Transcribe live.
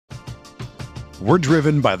We're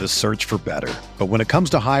driven by the search for better. But when it comes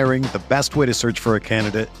to hiring, the best way to search for a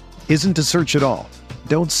candidate isn't to search at all.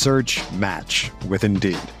 Don't search, match with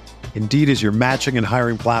Indeed. Indeed is your matching and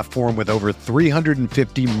hiring platform with over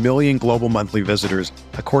 350 million global monthly visitors,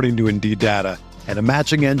 according to Indeed data, and a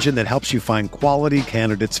matching engine that helps you find quality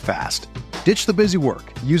candidates fast. Ditch the busy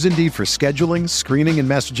work. Use Indeed for scheduling, screening, and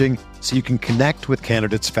messaging so you can connect with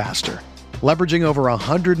candidates faster. Leveraging over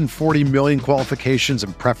 140 million qualifications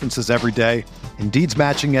and preferences every day, Indeed's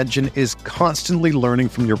matching engine is constantly learning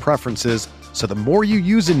from your preferences, so the more you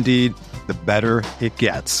use Indeed, the better it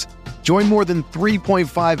gets. Join more than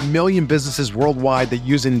 3.5 million businesses worldwide that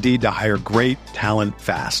use Indeed to hire great talent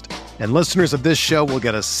fast. And listeners of this show will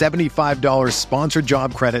get a $75 sponsored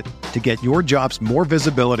job credit to get your jobs more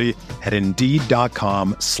visibility at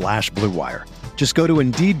Indeed.com/Blue Wire. Just go to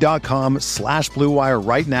Indeed.com/Blue Wire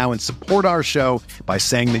right now and support our show by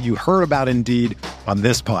saying that you heard about Indeed on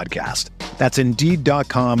this podcast. That's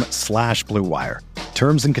Indeed.com/Blue Wire.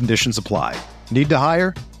 Terms and conditions apply. Need to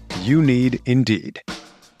hire? You need Indeed.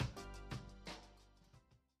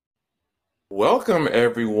 Welcome,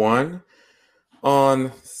 everyone,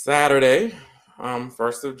 on Saturday,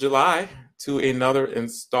 1st of July, to another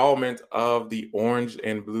installment of the Orange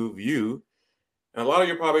and Blue View. And a lot of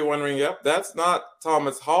you are probably wondering, yep, that's not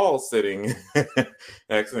Thomas Hall sitting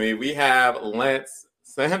next to me. We have Lance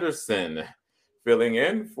Sanderson filling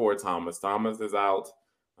in for Thomas. Thomas is out.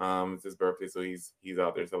 It's his birthday, so he's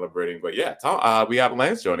out there celebrating. But yeah, we have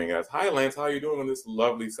Lance joining us. Hi, Lance. How are you doing on this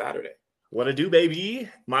lovely Saturday? What I do, baby?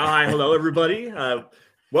 Mile high, hello, everybody.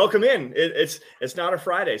 Welcome in. It's not a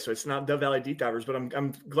Friday, so it's not Dove Valley Deep Divers, but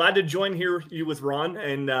I'm glad to join you with Ron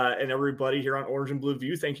and everybody here on Orange and Blue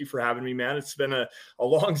View. Thank you for having me, man. It's been a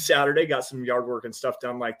long Saturday. Got some yard work and stuff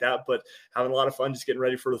done like that, but having a lot of fun just getting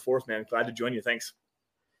ready for the 4th, man. Glad to join you. Thanks.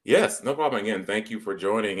 Yes, no problem. Again, thank you for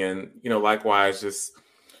joining, and likewise, just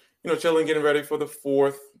chilling, getting ready for the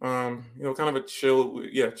 4th. Kind of a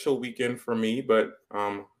chill weekend for me, but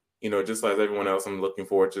just like everyone else, I'm looking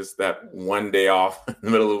forward to just that one day off in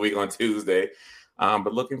the middle of the week on Tuesday,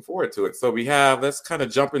 but looking forward to it. So let's kind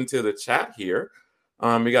of jump into the chat here.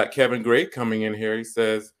 We got Kevin Gray coming in here. He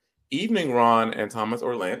says, evening, Ron and Thomas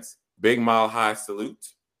or Lance. Big Mile High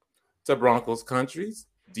salute to Broncos countries,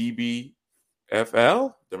 DBFL,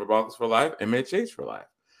 Denver Broncos for life, MHH for life.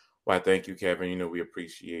 Why, thank you, Kevin. We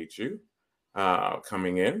appreciate you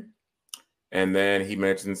coming in. And then he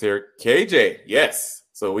mentions here, KJ. Yes.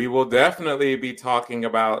 So we will definitely be talking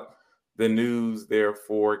about the news there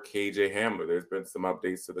for KJ Hamler. There's been some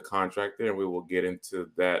updates to the contract there, and we will get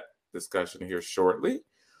into that discussion here shortly.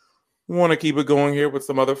 We want to keep it going here with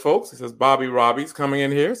some other folks. It says Bobby Robbie's coming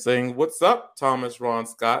in here saying, what's up, Thomas, Ron,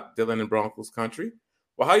 Scott, Dylan, and Broncos country?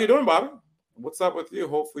 Well, how you doing, Bobby? What's up with you?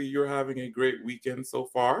 Hopefully you're having a great weekend so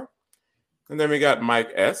far. And then we got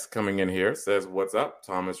Mike S. coming in here, says, what's up,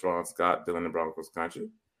 Thomas, Ron, Scott, Dylan, and Broncos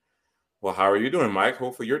country? Well, how are you doing, Mike?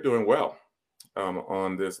 Hopefully you're doing well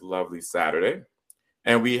on this lovely Saturday.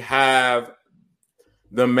 And we have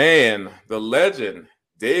the man, the legend,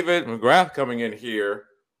 David McGrath coming in here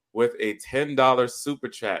with a $10 super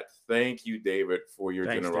chat. Thank you, David, for your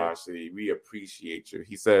generosity. Dave. We appreciate you.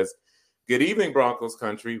 He says, good evening, Broncos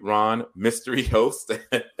country. Ron, mystery host,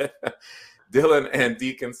 Dylan and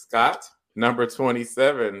Deacon Scott, number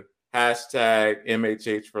 27. Hashtag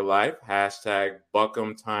MHH for life, hashtag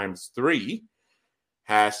Buckham ×3,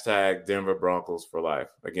 hashtag Denver Broncos for life.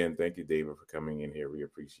 Again, thank you, David, for coming in here. We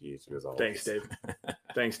appreciate you as always. Thanks, Dave.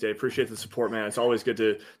 Thanks, Dave. Appreciate the support, man. It's always good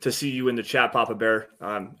to see you in the chat, Papa Bear.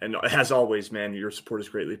 And as always, man, your support is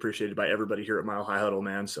greatly appreciated by everybody here at Mile High Huddle,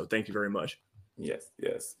 man. So thank you very much. Yes.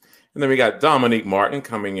 And then we got Dominique Martin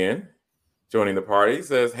coming in, joining the party. He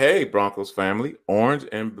says, hey, Broncos family, Orange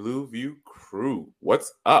and Blue View crew,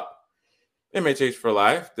 what's up? MHH for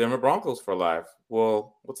life, Denver Broncos for life.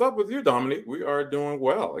 Well, what's up with you, Dominique? We are doing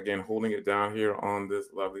well. Again, holding it down here on this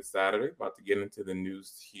lovely Saturday. About to get into the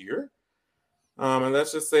news here. And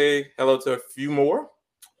let's just say hello to a few more.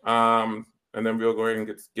 And then we'll go ahead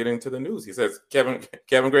and get into the news. He says, Kevin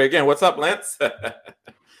Gray again. What's up, Lance? All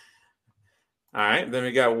right. Then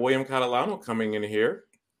we got William Catalano coming in here.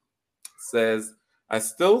 Says, I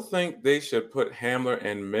still think they should put Hamler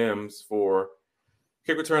and Mims for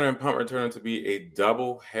kick returner and punt returner to be a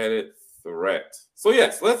double-headed threat. So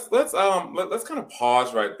yes, let's kind of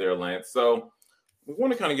pause right there, Lance. So we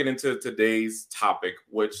want to kind of get into today's topic,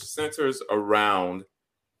 which centers around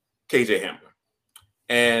KJ Hamler.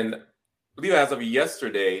 And I believe as of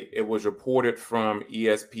yesterday, it was reported from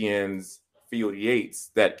ESPN's Field Yates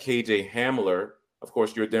that KJ Hamler, of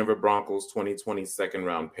course, your Denver Broncos 2020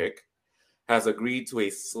 second-round pick, has agreed to a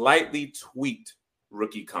slightly tweaked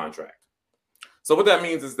rookie contract. So what that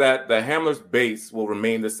means is that the Hamler's base will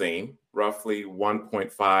remain the same, roughly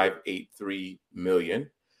 $1.583 million,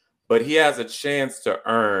 but he has a chance to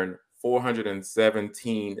earn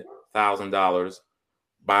 $417,000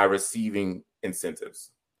 by receiving incentives.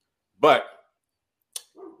 But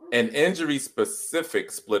an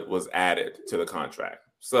injury-specific split was added to the contract.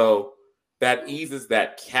 So that eases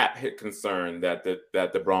that cap hit concern that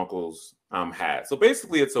the Broncos had. So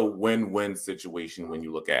basically, it's a win-win situation when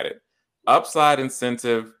you look at it. Upside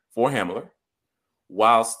incentive for Hamler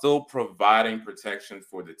while still providing protection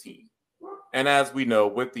for the team. And as we know,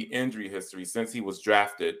 with the injury history, since he was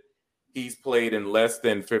drafted, he's played in less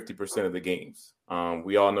than 50% of the games.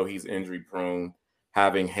 We all know he's injury-prone,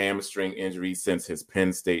 having hamstring injuries since his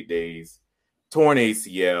Penn State days, torn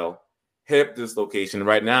ACL, hip dislocation.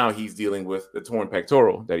 Right now, he's dealing with the torn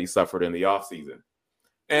pectoral that he suffered in the offseason.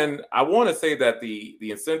 And I want to say that the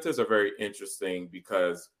incentives are very interesting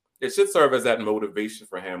because it should serve as that motivation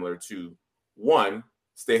for Hamler to, one,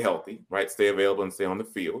 stay healthy, right? Stay available and stay on the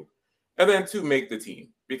field. And then two, make the team.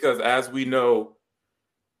 Because as we know,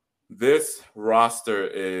 this roster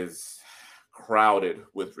is crowded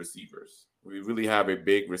with receivers. We really have a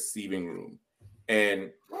big receiving room.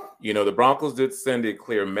 And, the Broncos did send a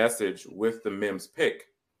clear message with the Mims pick,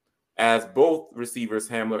 as both receivers,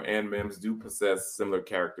 Hamler and Mims, do possess similar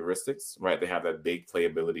characteristics, right? They have that big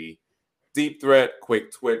playability, deep threat,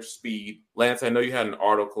 quick twitch, speed. Lance, I know you had an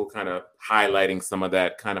article kind of highlighting some of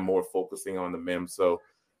that, kind of more focusing on the Mims. So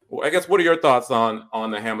I guess what are your thoughts on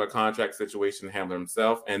the Hamler contract situation, Hamler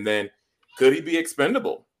himself? And then could he be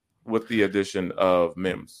expendable with the addition of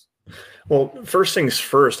Mims? Well, first things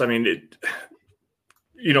first, I mean,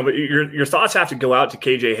 your thoughts have to go out to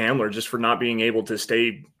KJ Hamler just for not being able to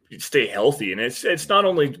stay healthy. And it's not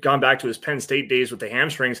only gone back to his Penn State days with the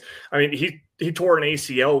hamstrings. I mean, he tore an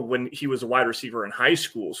ACL when he was a wide receiver in high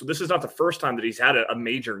school. So this is not the first time that he's had a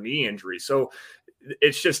major knee injury. So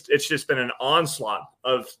it's just been an onslaught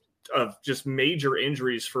of just major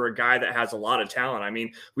injuries for a guy that has a lot of talent. I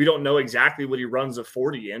mean, we don't know exactly what he runs a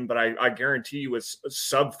 40 in, but I guarantee you it's a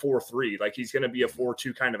sub 4.3. Like he's going to be a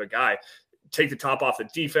 4.2 kind of a guy. Take the top off the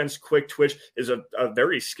defense, quick twitch, is a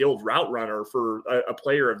very skilled route runner for a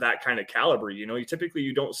player of that kind of caliber. You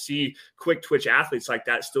don't see quick twitch athletes like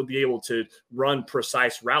that still be able to run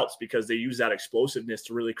precise routes because they use that explosiveness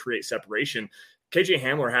to really create separation. KJ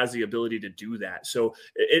Hamler has the ability to do that. So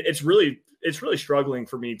it's really struggling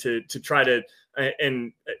for me to try to,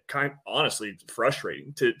 and kind of honestly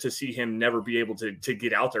frustrating to see him never be able to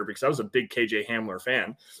get out there, because I was a big KJ Hamler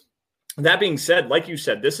fan. That being said, like you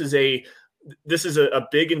said, this is a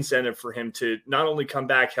big incentive for him to not only come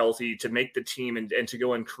back healthy, to make the team and to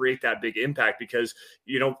go and create that big impact, because,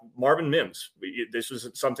 Marvin Mims, this was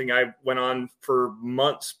something I went on for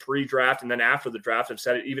months pre-draft and then after the draft. I've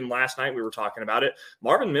said it even last night, we were talking about it.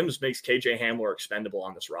 Marvin Mims makes KJ Hamler expendable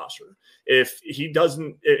on this roster. If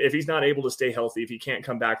he's not able to stay healthy, if he can't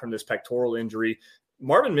come back from this pectoral injury,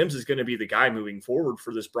 Marvin Mims is going to be the guy moving forward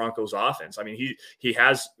for this Broncos offense. I mean, he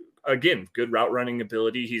has, again, good route running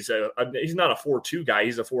ability. He's not a 4.2 guy.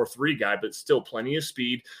 He's a 4.3 guy, but still plenty of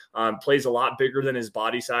speed, plays a lot bigger than his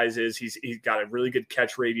body size is. He's got a really good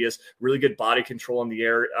catch radius, really good body control in the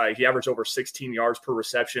air. He averaged over 16 yards per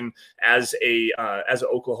reception as an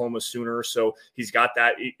Oklahoma Sooner. So he's got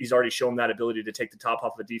that. He's already shown that ability to take the top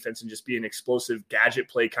off the defense and just be an explosive gadget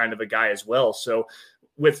play kind of a guy as well. So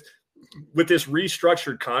with this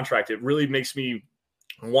restructured contract, it really makes me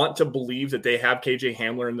want to believe that they have KJ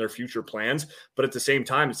Hamler in their future plans. But at the same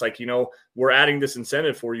time, it's like, we're adding this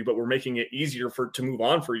incentive for you, but we're making it easier to move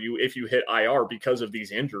on for you if you hit IR because of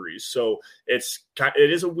these injuries. So it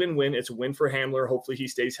is a win-win. It's a win for Hamler. Hopefully he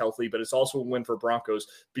stays healthy, but it's also a win for Broncos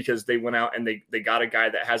because they went out and they got a guy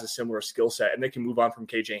that has a similar skill set, and they can move on from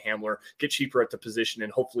KJ Hamler, get cheaper at the position,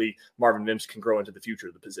 and hopefully Marvin Mims can grow into the future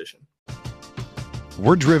of the position.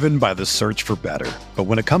 We're driven by the search for better. But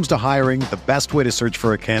when it comes to hiring, the best way to search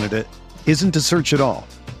for a candidate isn't to search at all.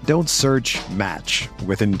 Don't search, match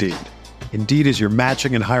with Indeed. Indeed is your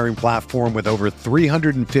matching and hiring platform with over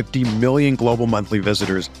 350 million global monthly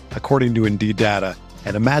visitors, according to Indeed data,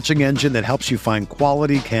 and a matching engine that helps you find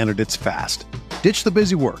quality candidates fast. Ditch the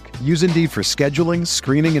busy work. Use Indeed for scheduling,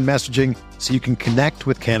 screening, and messaging so you can connect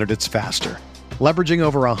with candidates faster. Leveraging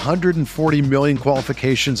over 140 million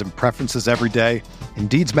qualifications and preferences every day,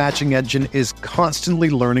 Indeed's matching engine is constantly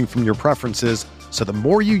learning from your preferences, so the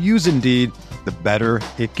more you use Indeed, the better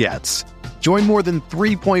it gets. Join more than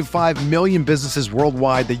 3.5 million businesses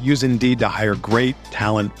worldwide that use Indeed to hire great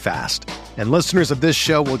talent fast. And listeners of this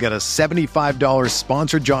show will get a $75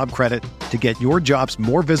 sponsored job credit to get your jobs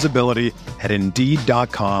more visibility at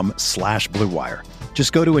Indeed.com/Blue Wire.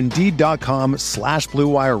 Just go to Indeed.com/Blue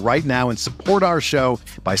Wire right now and support our show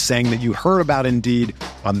by saying that you heard about Indeed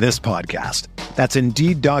on this podcast. That's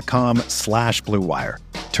Indeed.com/Blue Wire.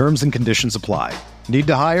 Terms and conditions apply. Need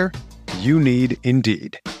to hire? You need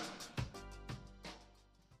Indeed.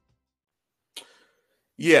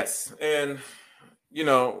 Yes, and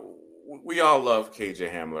we all love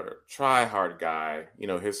KJ Hamler, try hard guy.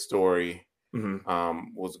 His story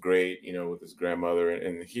was great. With his grandmother,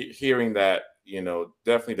 and hearing that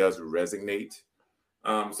definitely does resonate.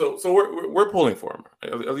 So we're pulling for him.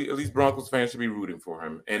 At least Broncos fans should be rooting for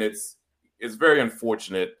him, and it's very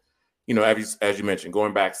unfortunate. As you mentioned,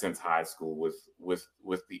 going back since high school with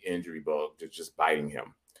the injury bug just biting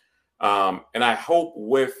him, and I hope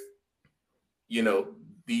with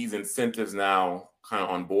these incentives now kind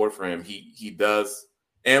of on board for him, he does,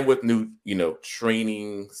 and with new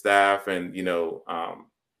training staff and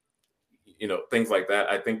things like that,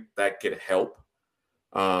 I think that could help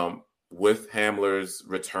with Hamler's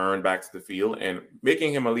return back to the field and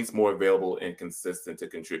making him at least more available and consistent to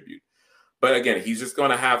contribute. But again, he's just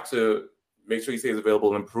going to have to make sure he stays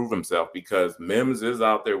available and prove himself, because Mims is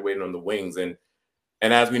out there waiting on the wings, and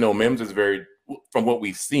as we know, Mims is from what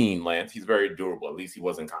we've seen, Lance, he's very durable. At least he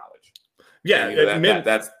was in college. Yeah, and,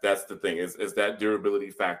 that's the thing is that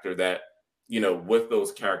durability factor that with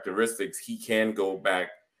those characteristics, he can go back.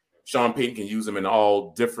 Sean Payton can use him in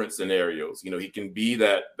all different scenarios. He can be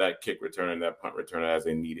that kick returner and that punt returner as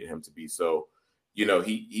they needed him to be. So,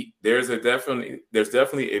 there's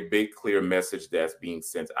definitely a big clear message that's being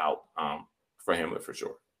sent out for Hamler for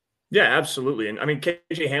sure. Yeah, absolutely. And I mean,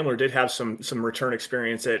 KJ Hamler did have some return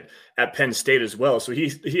experience at Penn State as well. So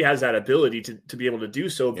he has that ability to be able to do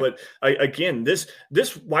so. Yeah. But again, this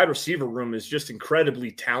wide receiver room is just incredibly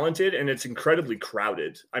talented, and it's incredibly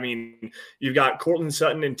crowded. I mean, you've got Courtland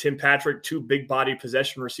Sutton and Tim Patrick, two big body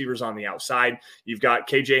possession receivers on the outside. You've got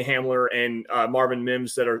KJ Hamler and Marvin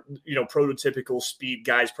Mims that are, prototypical speed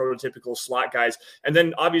guys, prototypical slot guys. And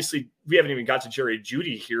then obviously we haven't even got to Jerry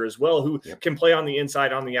Jeudy here as well, who can play on the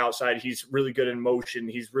inside, on the outside. He's really good in motion.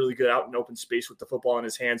 He's really good out in open space with the football in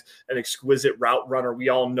his hands, an exquisite route runner. We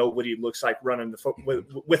all know what he looks like running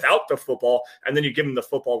without the football. And then you give him the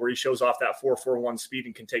football where he shows off that 4.41 speed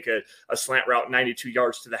and can take a slant route 92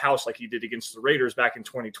 yards to the house like he did against the Raiders back in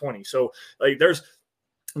 2020. So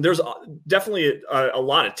there's definitely a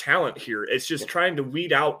lot of talent here. It's just trying to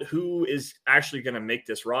weed out who is actually going to make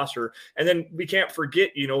this roster. And then we can't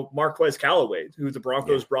forget, Marquez Callaway, who the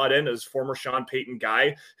Broncos brought in as former Sean Payton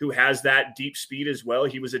guy, who has that deep speed as well.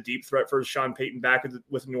 He was a deep threat for Sean Payton back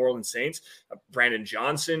with New Orleans Saints. Brandon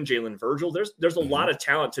Johnson, Jalen Virgil. There's a lot of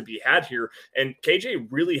talent to be had here. And KJ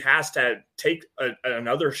really has to take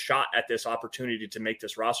another shot at this opportunity to make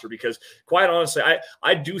this roster, because quite honestly,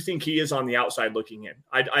 I do think he is on the outside looking in.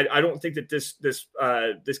 I don't think that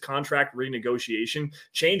this contract renegotiation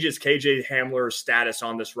changes KJ Hamler's status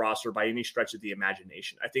on this roster by any stretch of the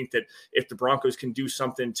imagination. I think that if the Broncos can do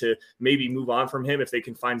something to maybe move on from him, if they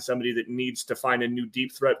can find somebody that needs to find a new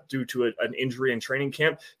deep threat due to an injury in training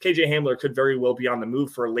camp, KJ Hamler could very well be on the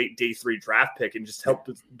move for a late day 3 draft pick and just help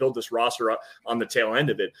build this roster up on the tail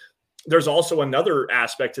end of it. There's also another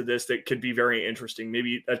aspect to this that could be very interesting.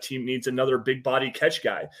 Maybe a team needs another big body catch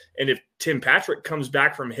guy. And if Tim Patrick comes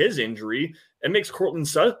back from his injury, it makes Courtland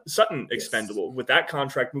Sutton expendable with that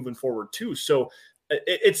contract moving forward too. So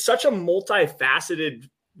it's such a multifaceted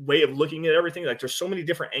way of looking at everything. Like there's so many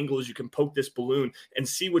different angles you can poke this balloon and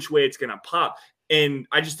see which way it's going to pop. And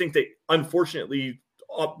I just think that unfortunately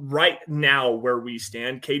right now where we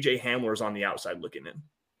stand, KJ Hamler is on the outside looking in.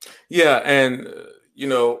 Yeah. And,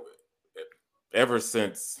 ever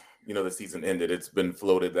since, the season ended, it's been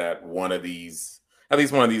floated that at least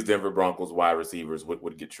one of these Denver Broncos wide receivers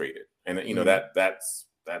would get traded. And, that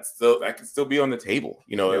can still be on the table.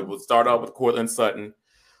 It would start out with Courtland Sutton,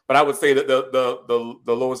 but I would say that the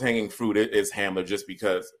lowest hanging fruit is Hamler, just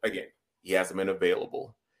because, again, he hasn't been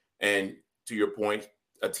available. And to your point,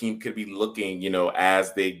 a team could be looking,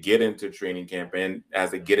 as they get into training camp and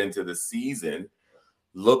as they get into the season,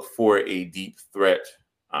 look for a deep threat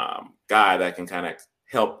guy that can kind of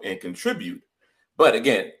help and contribute. But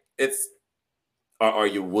again, are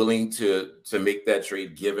you willing to make that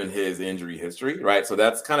trade given his injury history, right? So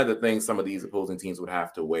that's kind of the thing some of these opposing teams would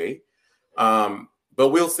have to weigh. But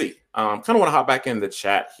we'll see. Kind of want to hop back in the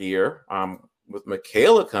chat here with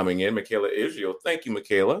Michaela coming in. Michaela Israel. Thank you,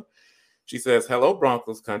 Michaela. She says, hello,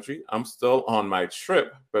 Broncos country. I'm still on my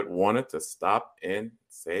trip, but wanted to stop and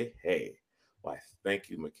say hey. Why, thank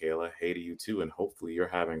you, Michaela. Hey to you too, and hopefully you're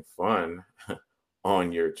having fun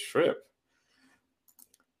on your trip.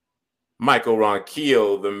 Michael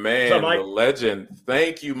Ronquillo, the man, Mike? the legend.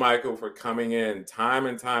 Thank you, Michael, for coming in time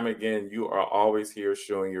and time again. You are always here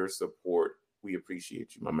showing your support. We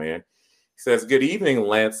appreciate you, my man. He says, good evening,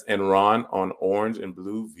 Lance and Ron on Orange and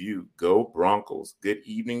Blue View. Go Broncos. Good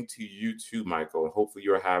evening to you too, Michael. And hopefully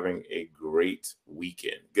you're having a great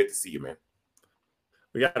weekend. Good to see you, man.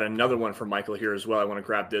 We got another one from Michael here as well. I want to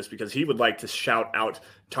grab this because he would like to shout out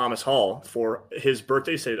Thomas Hall for his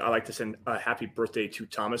birthday. Said, I'd like to send a happy birthday to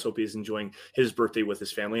Thomas. Hope he's enjoying his birthday with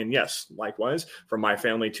his family. And yes, likewise, from my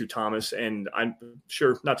family to Thomas. And I'm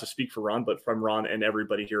sure, not to speak for Ron, but from Ron and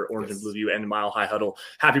everybody here at Orange and Blue View and Mile High Huddle.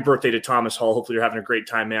 Happy birthday to Thomas Hall. Hopefully you're having a great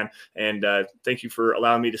time, man. And thank you for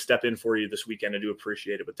allowing me to step in for you this weekend. I do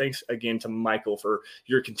appreciate it. But thanks again to Michael for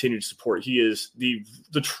your continued support. He is the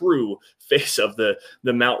true face of the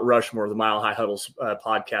Mount Rushmore, the Mile High Huddle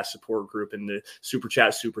podcast support group and the Super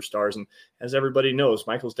Chat Superstars. And as everybody knows,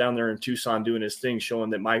 Michael's down there in Tucson doing his thing, showing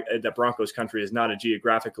that that Broncos country is not a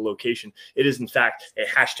geographical location. It is, in fact, a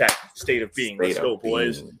hashtag state of being. Let's go,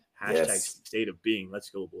 boys. Hashtag state of being. Let's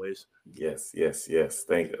go, boys. Yes.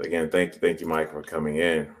 Thank you, Mike, for coming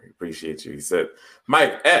in. We appreciate you. He said,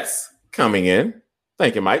 Mike S. coming in.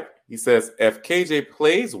 Thank you, Mike. He says, if KJ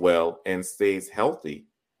plays well and stays healthy,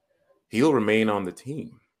 he'll remain on the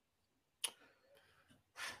team.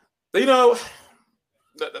 You know,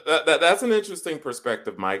 that's an interesting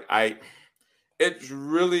perspective, Mike. It's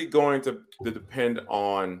really going to depend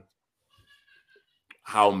on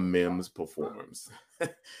how Mims performs.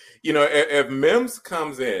 You know, if Mims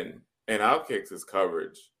comes in and outkicks his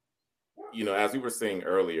coverage, you know, as we were saying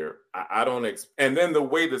earlier, I don't and then the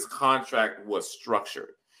way this contract was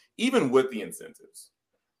structured, even with the incentives,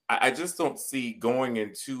 I just don't see going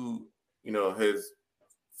into, you know, his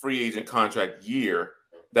free agent contract year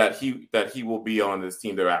that he will be on this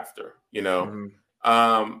team thereafter, you know.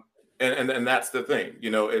 And that's the thing, you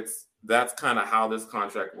know, that's kind of how this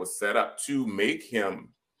contract was set up to make him,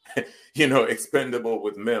 you know, expendable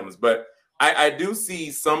with Mims. But I do see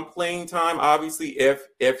some playing time, obviously,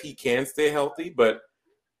 if he can stay healthy. But,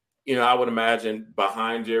 you know, I would imagine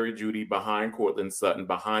behind Jerry Jeudy, behind Courtland Sutton,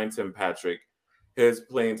 behind Tim Patrick, his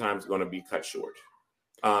playing time is going to be cut short.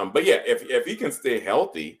 But yeah, if he can stay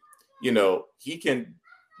healthy, you know, he can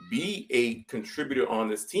be a contributor on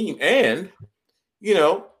this team. And, you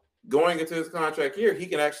know, going into his contract year, he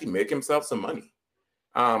can actually make himself some money.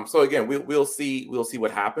 So again, we'll see what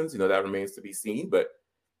happens. You know, that remains to be seen. But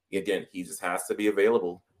again, he just has to be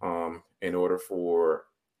available in order for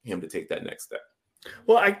him to take that next step.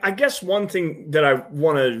 Well, I guess one thing that I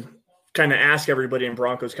want to kind of ask everybody in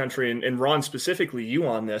Broncos country, and Ron, specifically you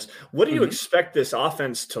on this, what do you expect this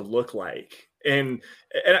offense to look like? And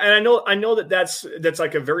I know that's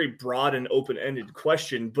like a very broad and open-ended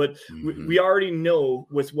question, but we already know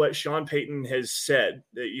with what Sean Payton has said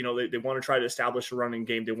that, you know, they want to try to establish a running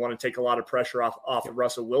game. They want to take a lot of pressure off of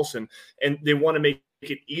Russell Wilson, and they want to make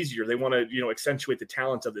it easier. They want to, you know, accentuate the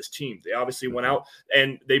talent of this team. They obviously went out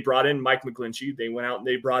and they brought in Mike McGlinchey. They went out and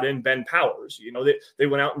they brought in Ben Powers. You know, they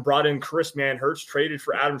went out and brought in Chris Manhertz, traded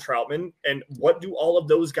for Adam Troutman. And what do all of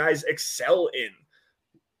those guys excel in?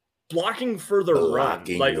 Blocking for the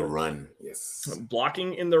run. Yes.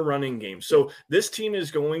 Blocking in the running game. So this team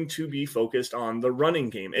is going to be focused on the running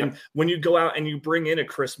game. And when you go out and you bring in a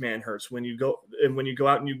Chris Manhertz, when you go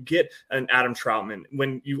out and you get an Adam Troutman,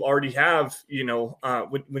 when you already have, you know,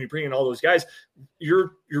 when you bring in all those guys,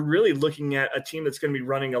 you're really looking at a team that's going to be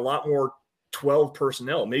running a lot more 12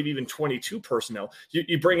 personnel, maybe even 22 personnel.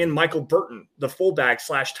 You bring in Michael Burton, the fullback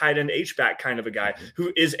 / tight end H-back kind of a guy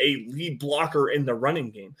who is a lead blocker in the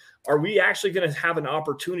running game. Are we actually going to have an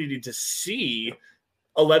opportunity to see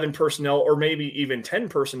 11 personnel or maybe even 10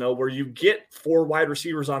 personnel where you get 4 wide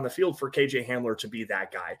receivers on the field for KJ Hamler to be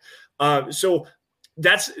that guy? So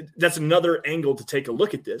that's another angle to take a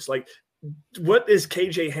look at this. Like, what is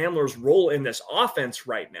KJ Hamler's role in this offense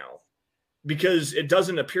right now? Because it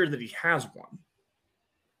doesn't appear that he has one.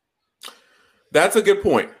 That's a good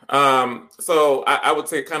point. So I would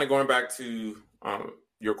say, kind of going back to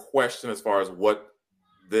your question as far as what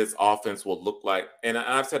this offense will look like, and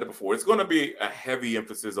I've said it before, it's going to be a heavy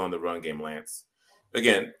emphasis on the run game, Lance.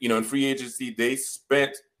 Again, you know, in free agency, they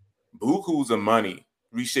spent bukus of money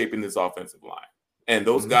reshaping this offensive line. And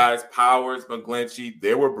those guys, Powers, McGlinchey,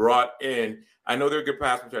 they were brought in. I know they're good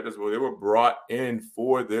pass protectors, but they were brought in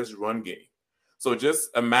for this run game. So just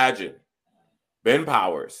imagine Ben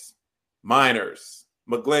Powers, Miners,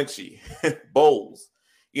 McGlinchey, Bowles.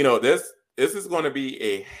 You know, this is going to be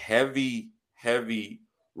a heavy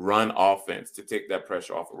run offense to take that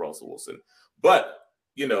pressure off of Russell Wilson. But,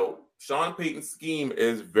 you know, Sean Payton's scheme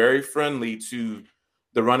is very friendly to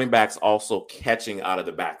the running backs also catching out of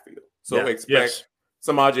the backfield. So expect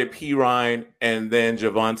Samaje Perine and then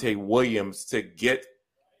Javonte Williams to get,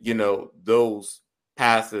 those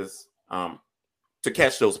passes, to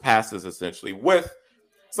catch those passes essentially with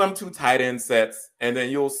some 2 tight end sets. And then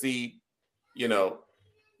you'll see, 4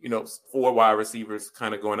 wide receivers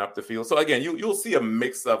kind of going up the field. So again, you'll see a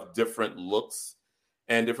mix of different looks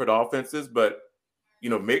and different offenses, but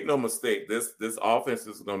make no mistake, this offense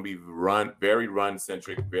is going to be very run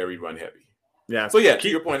centric, very run heavy. Yeah. So to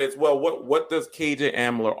your point, it's what does KJ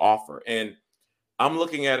Hamler offer? And I'm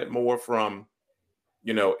looking at it more from,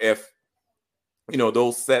 if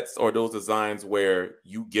those sets or those designs where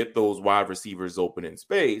you get those wide receivers open in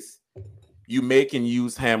space, you make and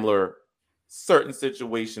use Hamler certain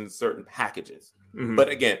situations, certain packages. Mm-hmm. But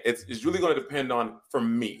again, it's really going to depend on, for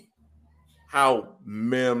me, how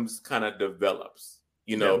Mims kind of develops,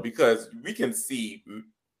 because we can see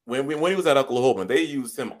when he was at Oklahoma, they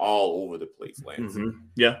used him all over the place, Lance. Mm-hmm.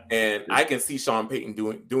 Yeah. And I can see Sean Payton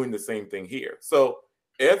doing the same thing here. So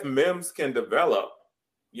if Mims can develop,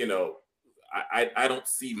 I don't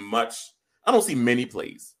see many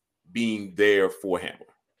plays being there for Hamler.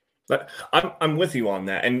 But I'm with you on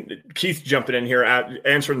that. And Keith jumping in here,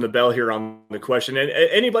 answering the bell here on the question. And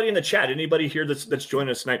anybody in the chat, anybody here that's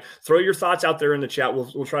joining us tonight, throw your thoughts out there in the chat.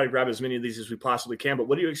 We'll try to grab as many of these as we possibly can. But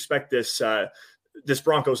what do you expect this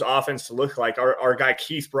Broncos offense to look like? Our guy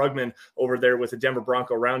Keith Brugman over there with the Denver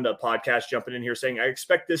Bronco Roundup podcast jumping in here saying, I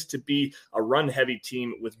expect this to be a run-heavy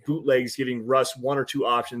team with bootlegs, giving Russ 1 or 2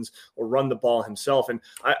 options or run the ball himself. And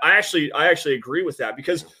I actually agree with that,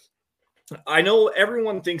 because I know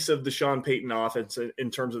everyone thinks of the Sean Payton offense in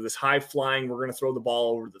terms of this high flying, we're going to throw the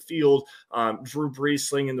ball over the field. Drew Brees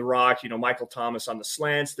slinging the rock, Michael Thomas on the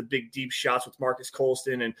slants, the big deep shots with Marcus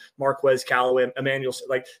Colston and Marquez Callaway, Emmanuel.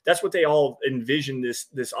 Like, that's what they all envision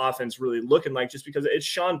this offense really looking like, just because it's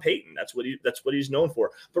Sean Payton. That's what he's known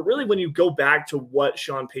for. But really, when you go back to what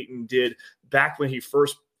Sean Payton did back when he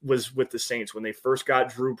first was with the Saints, when they first got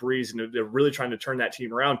Drew Brees and they're really trying to turn that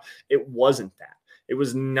team around, it wasn't that. It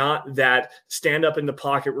was not that stand up in the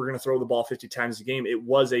pocket, we're going to throw the ball 50 times a game. It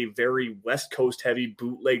was a very West Coast heavy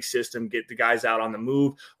bootleg system, get the guys out on the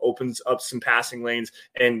move, opens up some passing lanes,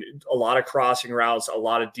 and a lot of crossing routes, a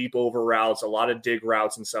lot of deep over routes, a lot of dig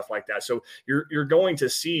routes and stuff like that. So you're going to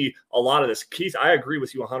see a lot of this. Keith, I agree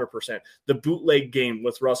with you 100%. The bootleg game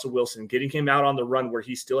with Russell Wilson, getting him out on the run where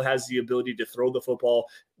he still has the ability to throw the football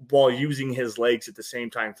while using his legs at the same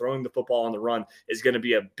time, throwing the football on the run, is going to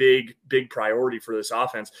be a big, big priority for this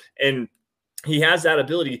offense. And he has that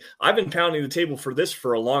ability. I've been pounding the table for this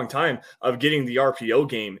for a long time, of getting the RPO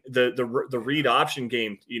game, the read option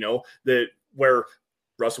game, where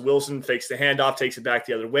Russell Wilson fakes the handoff, takes it back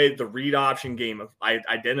the other way. The read option game of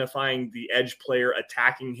identifying the edge player,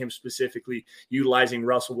 attacking him specifically, utilizing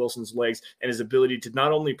Russell Wilson's legs and his ability to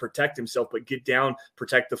not only protect himself, but get down,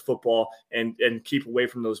 protect the football, and keep away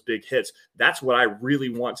from those big hits. That's what I really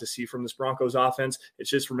want to see from this Broncos offense. It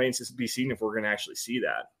just remains to be seen if we're going to actually see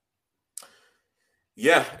that.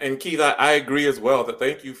 Yeah, and Keith, I agree as well.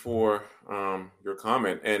 Thank you for your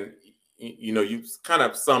comment. And you kind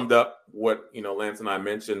of summed up what, Lance and I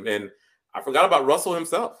mentioned. And I forgot about Russell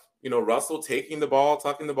himself. Russell taking the ball,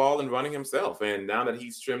 tucking the ball, and running himself. And now that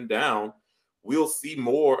he's trimmed down, we'll see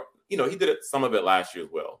more. He did some of it last year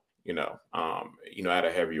as well, at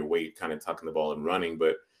a heavier weight, kind of tucking the ball and running.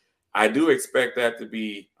 But I do expect that to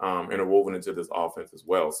be interwoven into this offense as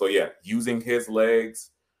well. So, yeah, using his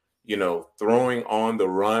legs, throwing on the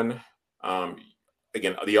run.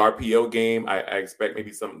 Again, the RPO game, I expect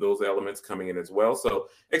maybe some of those elements coming in as well. So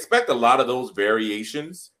expect a lot of those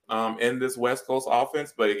variations in this West Coast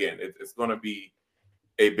offense. But again, it's going to be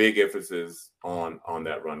a big emphasis on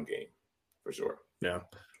that run game for sure. Yeah.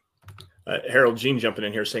 Harold Jean jumping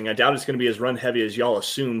in here saying, I doubt it's going to be as run heavy as y'all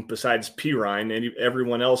assume, besides Perine, and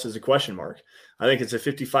everyone else is a question mark. I think it's a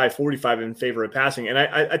 55-45 in favor of passing. And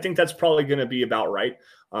I think that's probably going to be about right.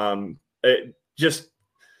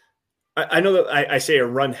 I know that I say a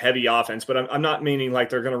run-heavy offense, but I'm not meaning like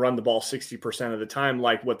they're going to run the ball 60% of the time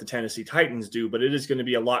like what the Tennessee Titans do, but it is going to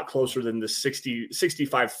be a lot closer than the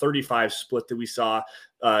 65-35 split that we saw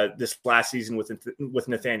this last season with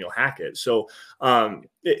Nathaniel Hackett. So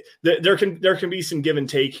there can be some give and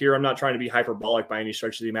take here. I'm not trying to be hyperbolic by any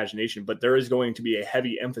stretch of the imagination, but there is going to be a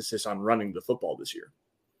heavy emphasis on running the football this year.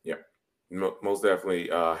 Yeah, most definitely,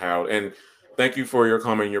 Harold. And thank you for your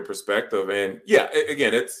comment and your perspective. And yeah,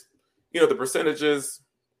 again, it's, the percentages,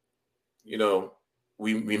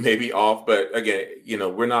 we may be off, but again,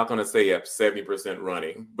 we're not going to say 70%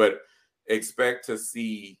 running, but expect to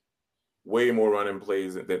see way more running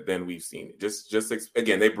plays than we've seen. Just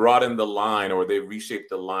again, they brought in the line, or they reshaped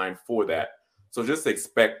the line for that. So just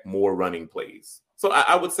expect more running plays. So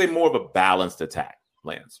I would say more of a balanced attack,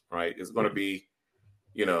 Lance, right? It's going to be,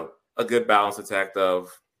 a good balanced attack of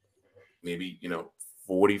maybe,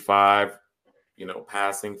 45,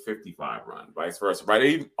 passing, 55 run, vice versa, right?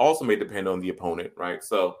 It also may depend on the opponent, right?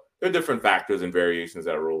 So there are different factors and variations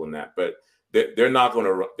that role in that, but they're not going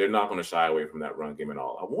to shy away from that run game at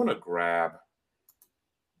all. I want to grab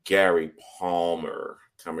Gary Palmer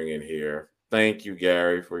coming in here. Thank you,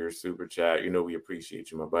 Gary, for your super chat. We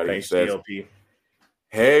appreciate you, my buddy. Thanks, he says, GLP.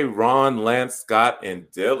 Hey, Ron, Lance, Scott, and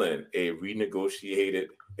Dylan, a renegotiated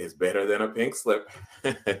is better than a pink slip.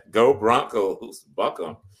 Go Broncos, buck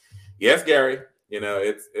 'em. Yes, Gary,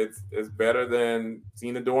 it's better than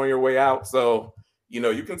seeing the door on your way out. So,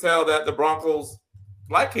 you can tell that the Broncos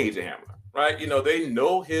like KJ Hamler, right? They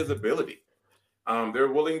know his ability.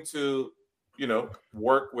 They're willing to,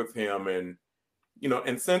 work with him and,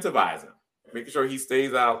 incentivize him, making sure he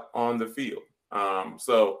stays out on the field.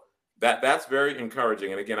 So that's very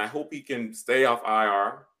encouraging. And again, I hope he can stay off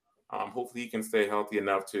IR. Hopefully he can stay healthy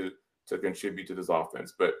enough to contribute to this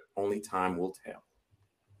offense, but only time will tell.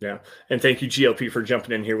 Yeah. And thank you, GLP, for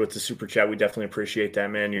jumping in here with the super chat. We definitely appreciate that,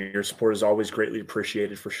 man. Your support is always greatly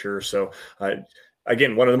appreciated for sure. So,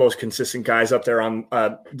 again, one of the most consistent guys up there on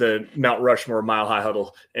the Mount Rushmore Mile High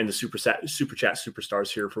Huddle and the super chat superstars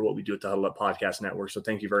here for what we do at the Huddle Up Podcast Network. So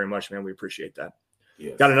thank you very much, man. We appreciate that.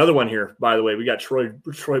 Yes. Got another one here, by the way. We got Troy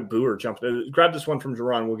Boer jumping. Grab this one from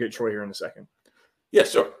Jerron. We'll get Troy here in a second. Yeah,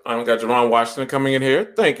 sure. I've got Jerron Washington coming in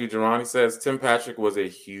here. Thank you, Jerron. He says, Tim Patrick was a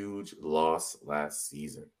huge loss last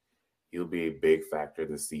season. He'll be a big factor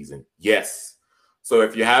this season. Yes. So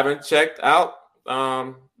if you haven't checked out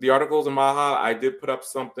the articles in Maha, I did put up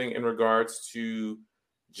something in regards to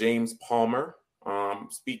James Palmer,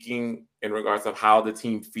 speaking in regards of how the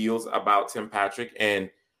team feels about Tim Patrick and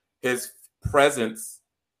his presence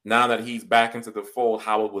now that he's back into the fold,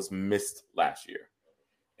 how it was missed last year.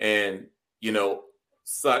 And,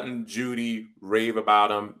 Sutton, Judy rave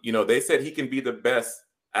about him. They said he can be the best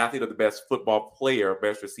athlete or the best football player,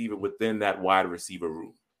 best receiver within that wide receiver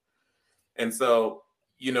room. And so,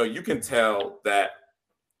 you can tell that,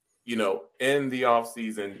 in the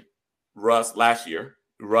offseason, last year,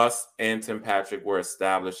 Russ and Tim Patrick were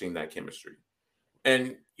establishing that chemistry.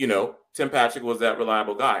 And, Tim Patrick was that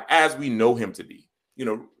reliable guy, as we know him to be.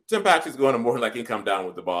 Tim Patrick's going to more likely come down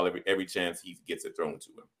with the ball every chance he gets it thrown to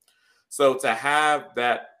him. So to have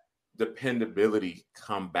that dependability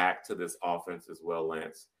come back to this offense as well,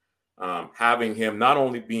 Lance, having him not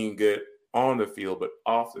only being good on the field, but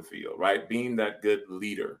off the field, right? Being that good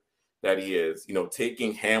leader that he is,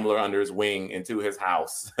 taking Hamler under his wing into his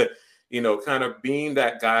house, kind of being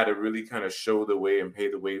that guy to really kind of show the way and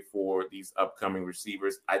pave the way for these upcoming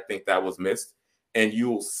receivers. I think that was missed. And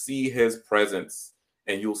you'll see his presence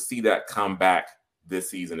and you'll see that come back this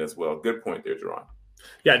season as well. Good point there, Jerron.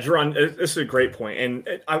 Yeah, Jerron, this is a great point.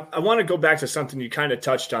 And I want to go back to something you kind of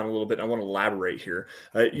touched on a little bit. And I want to elaborate here.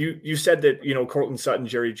 You said that, Cortland Sutton,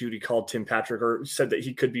 Jerry Jeudy called Tim Patrick or said that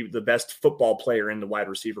he could be the best football player in the wide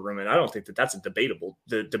receiver room. And I don't think that that's a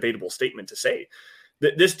debatable statement to say.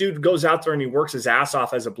 This dude goes out there and he works his ass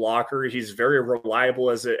off as a blocker. He's very reliable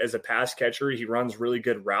as a pass catcher. He runs really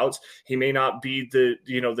good routes. He may not be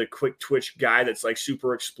the quick twitch guy that's like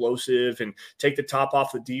super explosive and take the top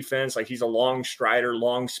off the defense. Like he's a long strider,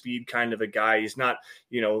 long speed kind of a guy. He's not,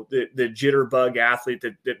 the jitterbug athlete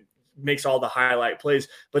that makes all the highlight plays.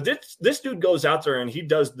 But this dude goes out there and he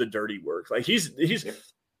does the dirty work. Like he's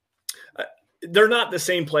they're not the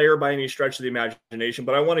same player by any stretch of the imagination,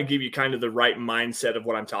 but I want to give you kind of the right mindset of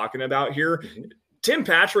what I'm talking about here. Mm-hmm. Tim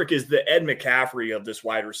Patrick is the Ed McCaffrey of this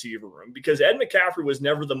wide receiver room because Ed McCaffrey was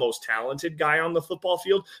never the most talented guy on the football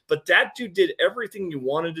field, but that dude did everything you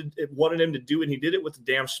wanted him to do, and he did it with a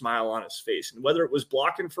damn smile on his face. And whether it was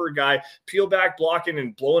blocking for a guy, peel back blocking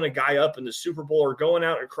and blowing a guy up in the Super Bowl, or going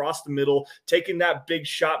out across the middle, taking that big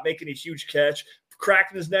shot, making a huge catch,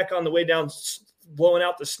 cracking his neck on the way down, blowing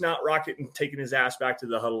out the snot rocket and taking his ass back to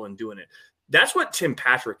the huddle and doing it. That's what Tim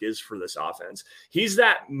Patrick is for this offense. He's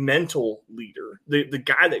that mental leader, the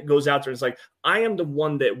guy that goes out there and is like, I am the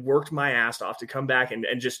one that worked my ass off to come back and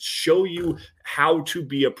just show you how to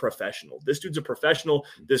be a professional. This dude's a professional.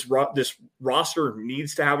 This roster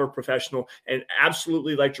needs to have a professional. And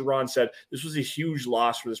absolutely, like Jerron said, this was a huge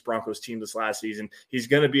loss for this Broncos team this last season. He's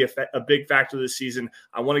going to be a big factor this season.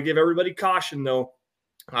 I want to give everybody caution, though.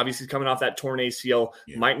 Obviously, coming off that torn ACL,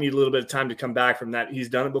 might need a little bit of time to come back from that. He's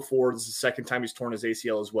done it before. This is the second time he's torn his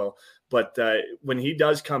ACL as well. But when he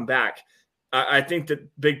does come back, I think that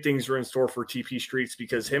big things are in store for TP Streets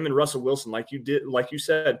because him and Russell Wilson, like you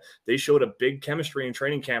said, they showed a big chemistry in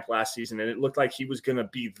training camp last season, and it looked like he was going to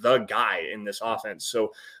be the guy in this offense.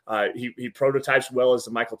 So he prototypes well as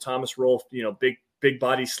the Michael Thomas role, big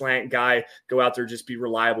body slant guy, go out there, just be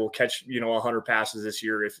reliable, catch 100 passes this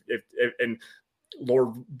year. If and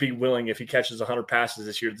Lord be willing, if he catches 100 passes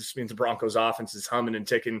this year, this means the Broncos offense is humming and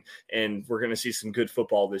ticking, and we're going to see some good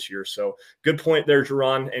football this year. So good point there,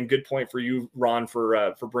 Jerron, and good point for you, Ron,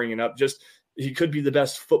 for bringing up. Just he could be the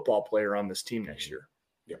best football player on this team next year.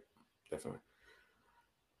 Yep, definitely.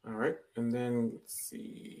 All right, and then let's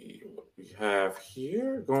see what we have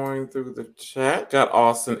here. Going through the chat, got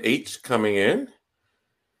Austin H coming in.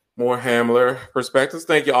 More Hamler perspectives.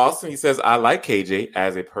 Thank you, Austin. He says, I like KJ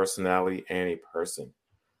as a personality and a person,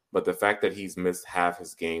 but the fact that he's missed half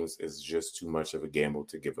his games is just too much of a gamble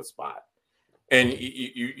to give a spot. And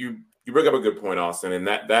you bring up a good point, Austin, and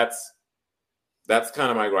that's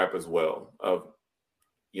kind of my gripe as well.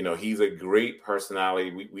 He's a great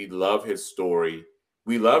personality. We love his story.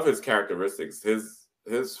 We love his characteristics.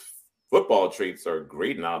 His football traits are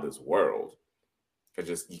great and out of this world.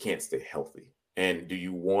 You can't stay healthy. And do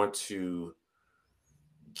you want to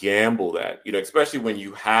gamble that, especially when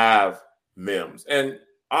you have Mims? And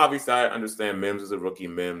obviously I understand Mims is a rookie.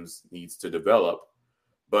 Mims needs to develop.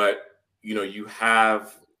 But, you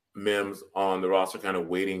have Mims on the roster kind of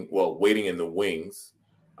waiting in the wings.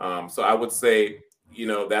 So I would say,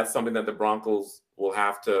 that's something that the Broncos will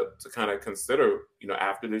have to kind of consider,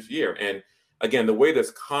 after this year. And again, the way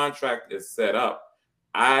this contract is set up,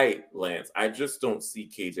 Lance, I just don't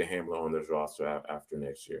see KJ Hamler on this roster after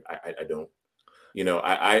next year. I don't.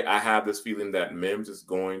 I have this feeling that Mims is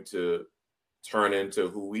going to turn into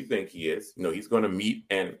who we think he is. He's going to meet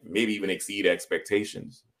and maybe even exceed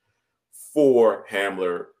expectations for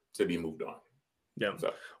Hamler to be moved on. Yeah.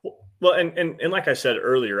 So. Well, and like I said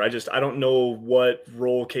earlier, I don't know what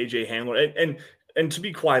role KJ Hamler and to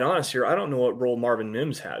be quite honest here, I don't know what role Marvin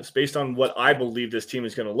Mims has based on what I believe this team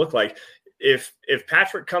is going to look like. If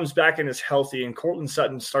Patrick comes back and is healthy and Courtland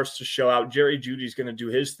Sutton starts to show out, Jerry Jeudy's going to do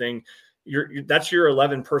his thing. That's your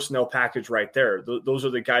 11 personnel package right there. Those are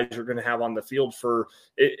the guys you're going to have on the field for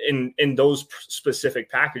in those specific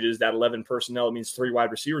packages. That 11 personnel means 3 wide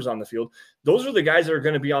receivers on the field. Those are the guys that are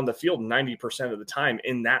going to be on the field 90% of the time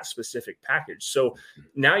in that specific package. So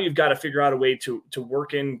now you've got to figure out a way to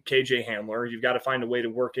work in KJ Hamler. You've got to find a way to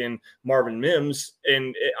work in Marvin Mims.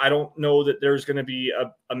 And I don't know that there's going to be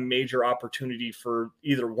a major opportunity for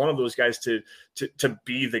either one of those guys to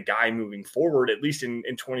be the guy moving forward, at least in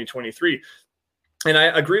 2023. And I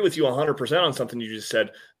agree with you 100% on something you just said.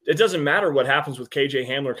 It doesn't matter what happens with KJ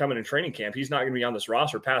Hamler coming in training camp. He's not going to be on this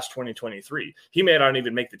roster past 2023. He may not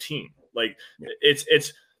even make the team. Like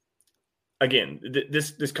it's again,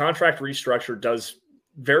 this contract restructure does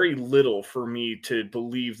very little for me to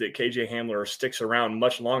believe that KJ Hamler sticks around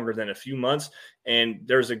much longer than a few months. And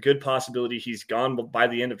there's a good possibility he's gone by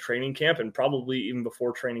the end of training camp and probably even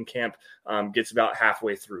before training camp gets about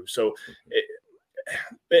halfway through. So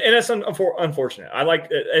and that's unfortunate. I like,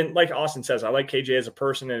 and like Austin says, I like KJ as a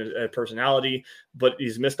person and a personality, but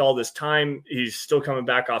he's missed all this time. He's still coming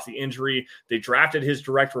back off the injury. They drafted his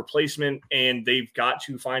direct replacement, and they've got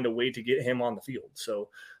to find a way to get him on the field. So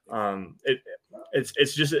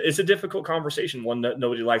it's a difficult conversation, one that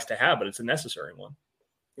nobody likes to have, but it's a necessary one.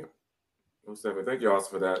 Yeah, most definitely. Thank you,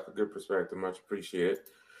 Austin, for that good perspective. Much appreciated.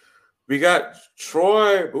 We got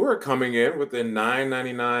Troy Boer coming in with the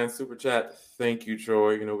 $9.99 super chat. Thank you,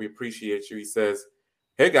 Troy. We appreciate you. He says,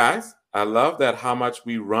 hey, guys, I love that how much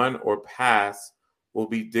we run or pass will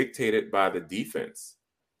be dictated by the defense,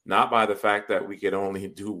 not by the fact that we can only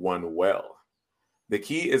do one well. The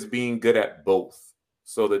key is being good at both.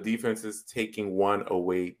 So the defense is taking one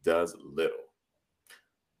away does little.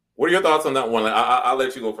 What are your thoughts on that one? I'll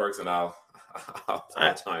let you go first, and I'll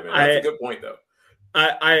chime in. That's a good point, though.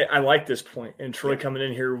 I like this point, and Troy coming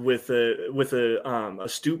in here with a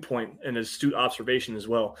astute point and astute observation as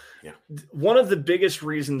well. Yeah, one of the biggest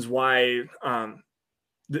reasons why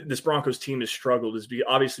this Broncos team has struggled is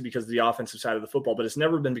obviously because of the offensive side of the football, but it's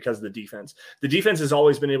never been because of the defense. The defense has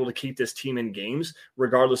always been able to keep this team in games,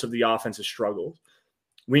 regardless of the offensive struggle.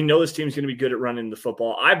 We know this team's going to be good at running the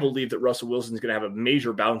football. I believe that Russell Wilson is going to have a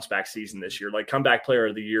major bounce back season this year, like comeback player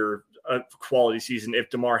of the year, quality season if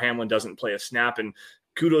Damar Hamlin doesn't play a snap. And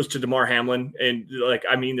kudos to Damar Hamlin. And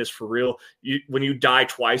I mean this for real. When you die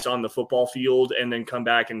twice on the football field and then come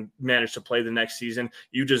back and manage to play the next season,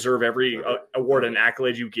 you deserve every award and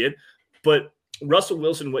accolade you get. But Russell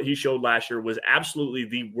Wilson, what he showed last year was absolutely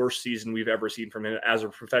the worst season we've ever seen from him as a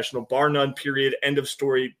professional, bar none, period, end of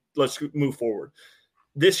story. Let's move forward.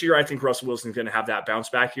 This year, I think Russell Wilson's going to have that bounce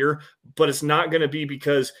back year, but it's not going to be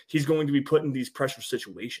because he's going to be put in these pressure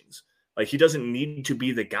situations. Like, he doesn't need to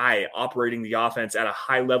be the guy operating the offense at a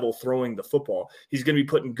high level, throwing the football. He's going to be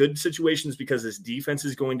put in good situations because this defense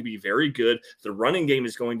is going to be very good. The running game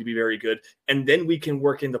is going to be very good. And then we can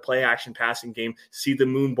work in the play action passing game, see the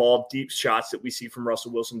moon ball deep shots that we see from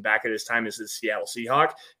Russell Wilson back at his time as the Seattle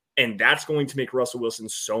Seahawk. And that's going to make Russell Wilson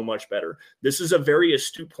so much better. This is a very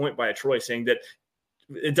astute point by Troy, saying that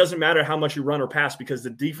it doesn't matter how much you run or pass because the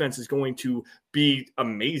defense is going to be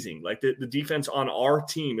amazing. Like, the defense on our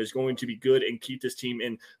team is going to be good and keep this team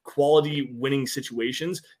in quality winning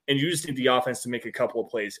situations. And you just need the offense to make a couple of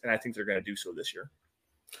plays. And I think they're going to do so this year.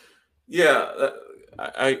 Yeah,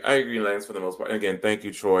 I agree, Lance, for the most part. And again, thank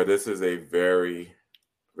you, Troy. This is a very,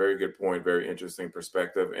 very good point, very interesting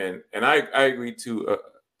perspective. And I agree to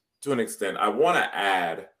an extent. I want to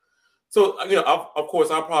add, so, of course,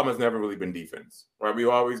 our problem has never really been defense, right? We've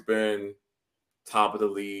always been top of the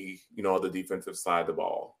league, the defensive side of the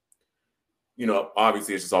ball.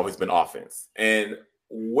 Obviously, it's just always been offense. And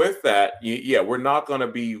with that, we're not going to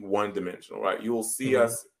be one-dimensional, right? You will see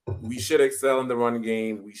us. We should excel in the run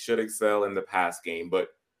game. We should excel in the pass game. But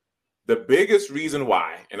the biggest reason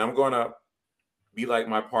why, and I'm going to be like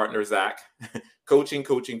my partner, Zach, coaching.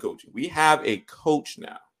 We have a coach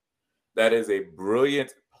now that is a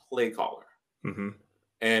brilliant play caller.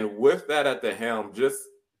 And with that at the helm, just,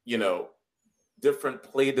 different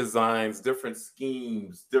play designs, different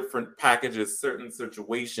schemes, different packages, certain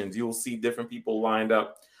situations, you'll see different people lined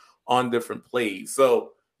up on different plays.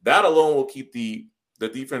 So that alone will keep the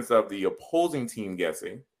defense of the opposing team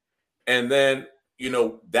guessing. And then,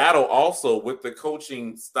 that'll also, with the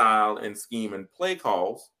coaching style and scheme and play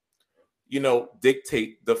calls,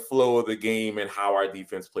 dictate the flow of the game and how our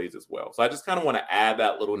defense plays as well. So I just kind of want to add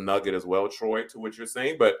that little nugget as well, Troy, to what you're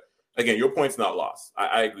saying. But again, your point's not lost.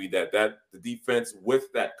 I agree that the defense with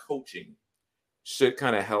that coaching should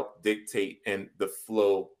kind of help dictate and the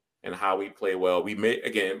flow and how we play well. We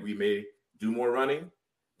may do more running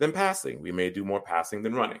than passing. We may do more passing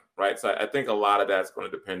than running, right? So I think a lot of that's going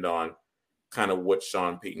to depend on kind of what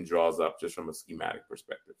Sean Payton draws up just from a schematic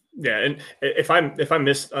perspective. Yeah, and if I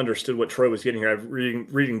misunderstood what Troy was getting here, I'm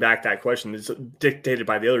reading back that question. It's dictated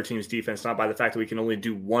by the other team's defense, not by the fact that we can only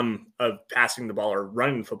do one of passing the ball or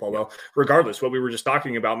running the football well. Regardless, what we were just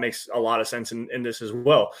talking about makes a lot of sense in this as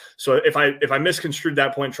well. So if I misconstrued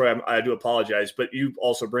that point, Troy, I do apologize. But you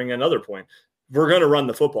also bring another point. We're going to run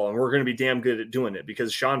the football, and we're going to be damn good at doing it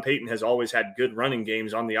because Sean Payton has always had good running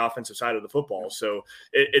games on the offensive side of the football. So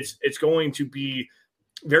it's going to be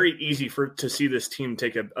very easy to see this team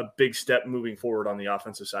take a big step moving forward on the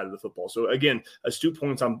offensive side of the football. So again, astute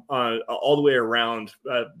points on all the way around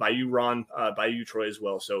by you, Ron, by you, Troy, as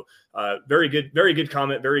well. So very good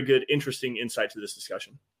comment, very good, interesting insight to this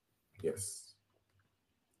discussion. Yes.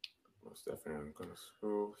 Definitely, I'm gonna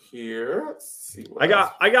scroll here. Let's see. I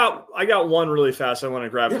got one really fast. I want to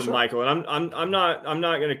grab from sure. Michael, and I'm not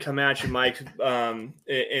gonna come at you, Mike, and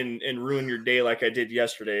ruin your day like I did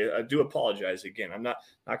yesterday. I do apologize again. I'm not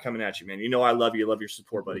coming at you, man. I love you. I love your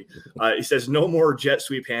support, buddy. He says no more jet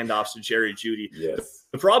sweep handoffs to Jerry Jeudy. Yes.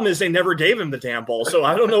 The problem is they never gave him the damn ball, so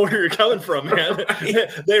I don't know where you're coming from, man.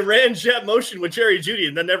 They ran jet motion with Jerry Jeudy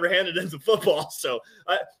and then never handed him the football. So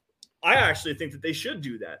I actually think that they should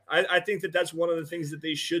do that. I think that that's one of the things that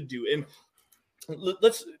they should do. And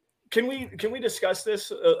can we discuss this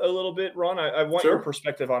a little bit, Ron? I want Sure. your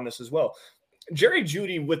perspective on this as well. Jerry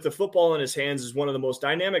Jeudy with the football in his hands is one of the most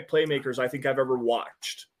dynamic playmakers I think I've ever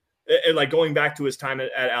watched. And like going back to his time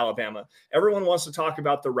at Alabama, everyone wants to talk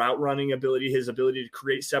about the route running ability, his ability to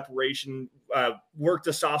create separation, work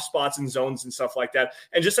the soft spots and zones and stuff like that.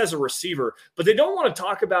 And just as a receiver, but they don't want to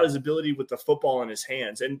talk about his ability with the football in his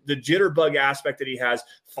hands and the jitterbug aspect that he has,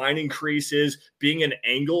 finding creases, being an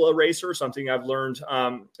angle eraser, something I've learned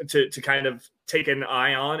to kind of take an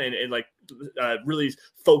eye on and really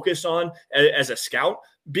focus on as a scout.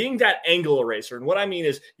 Being that angle eraser. And what I mean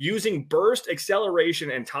is using burst,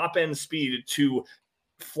 acceleration, and top end speed to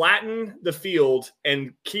flatten the field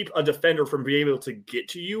and keep a defender from being able to get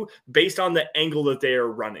to you based on the angle that they are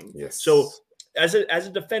running. Yes. So as a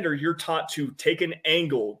defender, you're taught to take an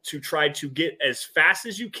angle to try to get as fast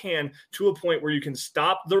as you can to a point where you can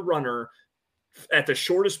stop the runner at the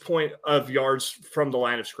shortest point of yards from the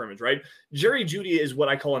line of scrimmage, right? Jerry Jeudy is what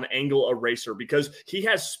I call an angle eraser because he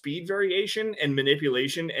has speed variation and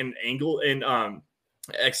manipulation and angle and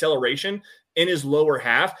acceleration in his lower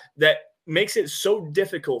half that makes it so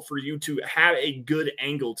difficult for you to have a good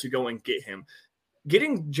angle to go and get him.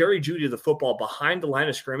 Getting Jerry Jeudy the football behind the line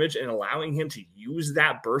of scrimmage and allowing him to use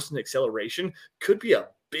that burst and acceleration could be a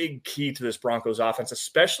big key to this Broncos offense,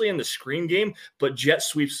 especially in the screen game. But jet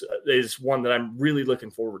sweeps is one that I'm really looking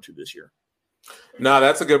forward to this year. No,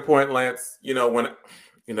 that's a good point, Lance.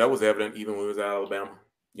 That was evident even when he was at Alabama.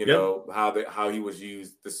 How he was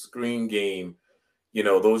used, the screen game,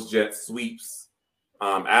 those jet sweeps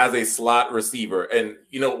as a slot receiver. And,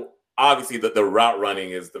 obviously the route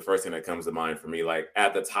running is the first thing that comes to mind for me. Like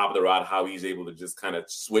at the top of the route, how he's able to just kind of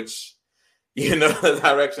switch, the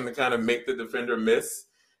direction to kind of make the defender miss.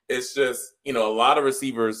 It's just, a lot of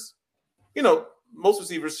receivers, most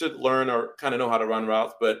receivers should learn or kind of know how to run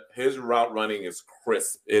routes, but his route running is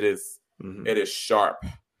crisp. It is sharp.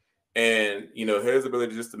 And, his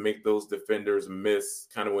ability just to make those defenders miss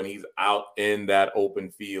kind of when he's out in that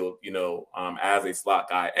open field, as a slot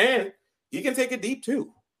guy. And he can take it deep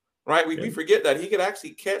too, right? We forget that he could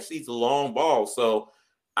actually catch these long balls. So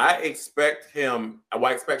I expect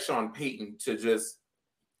Sean Payton to just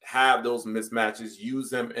have those mismatches, use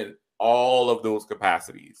them in all of those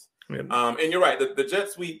capacities. Yeah. And you're right. The jet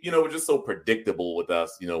sweep, were just so predictable with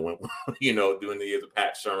us, when, doing the years of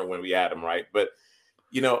Pat Shermer when we had him, right? But,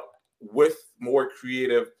 with more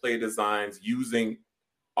creative play designs, using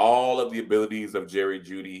all of the abilities of Jerry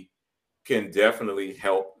Jeudy can definitely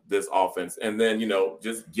help this offense. And then,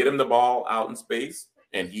 just get him the ball out in space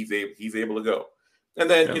and he's able to go. And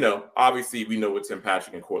then, obviously we know what Tim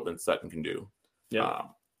Patrick and Cortland Sutton can do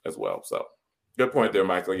as well. So good point there,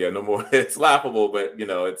 Michael. Yeah, no more. It's laughable, but,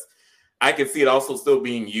 I can see it also still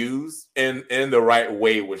being used in the right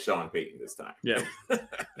way with Sean Payton this time. Yeah.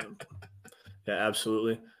 Yeah,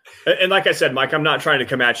 absolutely. And like I said, Mike, I'm not trying to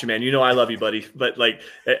come at you, man. I love you, buddy. But like,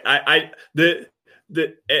 as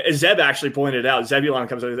Zeb actually pointed out, Zebulon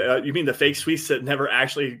comes out. You mean the fake sweeps that never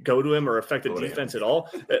actually go to him or affect the defense at all?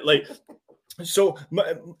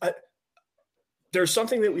 There's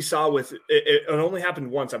something that we saw with it only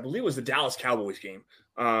happened once. I believe it was the Dallas Cowboys game.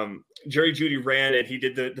 Jerry Jeudy ran and he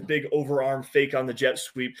did the big overarm fake on the jet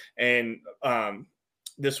sweep. And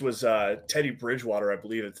this was Teddy Bridgewater, I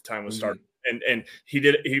believe at the time was starting. And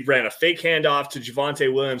he ran a fake handoff to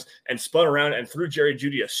Javonte Williams and spun around and threw Jerry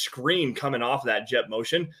Jeudy a screen coming off of that jet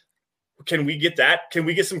motion. Can we get that? Can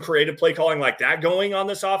we get some creative play calling like that going on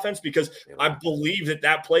this offense? Because I believe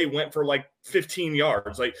that play went for like 15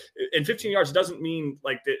 yards. Like, and 15 yards doesn't mean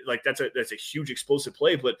that's a huge explosive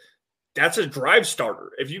play, but that's a drive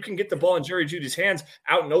starter. If you can get the ball in Jerry Jeudy's hands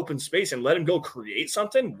out in open space and let him go create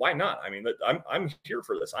something, why not? I mean, I'm here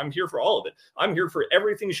for this. I'm here for all of it. I'm here for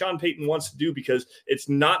everything Sean Payton wants to do because it's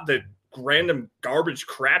not the random garbage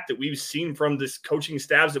crap that we've seen from this coaching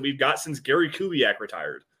staffs that we've got since Gary Kubiak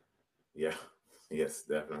retired. Yeah. Yes,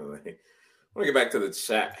 definitely. I want to get back to the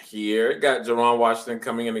chat here. Got Jerron Washington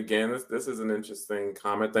coming in again. This is an interesting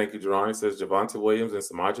comment. Thank you, Jerron. He says Javonte Williams and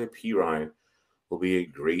Samaje Perine will be a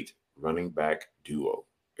great running back duo,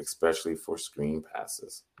 especially for screen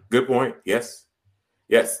passes. Good point. Yes.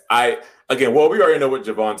 We already know what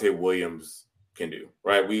Javonte Williams can do,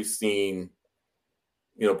 right? We've seen,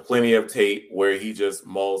 plenty of tape where he just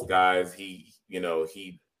mauls guys. He's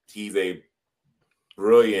a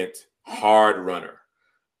brilliant, hard runner.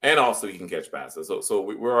 And also he can catch passes. So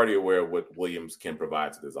we're already aware of what Williams can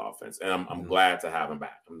provide to this offense. And I'm glad to have him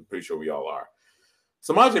back. I'm pretty sure we all are.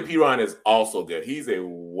 Samaje Perine is also good. He's a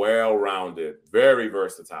well-rounded, very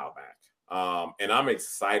versatile back. And I'm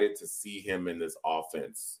excited to see him in this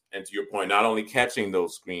offense. And to your point, not only catching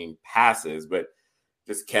those screen passes, but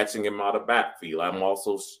just catching him out of backfield. I'm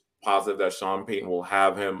also positive that Sean Payton will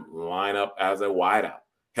have him line up as a wideout,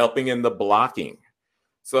 helping in the blocking.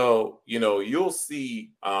 So, you'll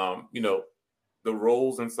see, the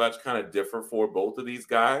roles and such kind of differ for both of these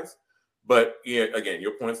guys. But, again,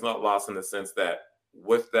 your point's not lost in the sense that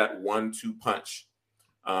with that 1-2 punch,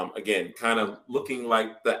 again, kind of looking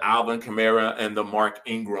like the Alvin Kamara and the Mark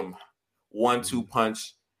Ingram 1-2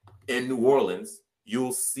 punch in New Orleans,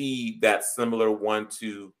 you'll see that similar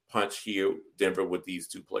 1-2 punch here, Denver, with these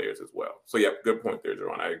two players as well. So, yeah, good point there,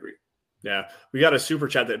 Jerron. I agree. Yeah, we got a super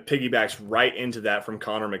chat that piggybacks right into that from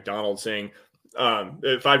Connor McDonald saying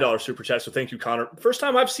 $5 super chat. So thank you, Connor. First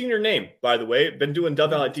time I've seen your name, by the way. Been doing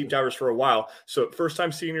Dove Valley Deep Divers for a while. So first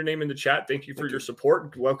time seeing your name in the chat. Thank you for your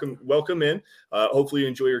support. Welcome in. Hopefully you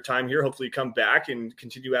enjoy your time here. Hopefully you come back and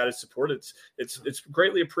continue added support. It's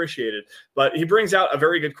greatly appreciated. But he brings out a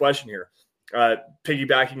very good question here.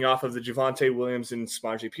 Piggybacking off of the Javonte Williams and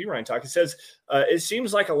Samaje Perine talk, it says, it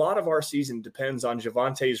seems like a lot of our season depends on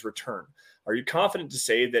Javante's return. Are you confident to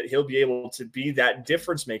say that he'll be able to be that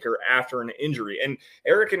difference maker after an injury? And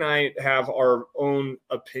Eric and I have our own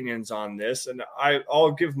opinions on this, and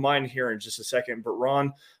I'll give mine here in just a second. But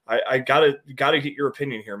Ron, I gotta get your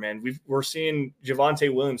opinion here, man. We're seeing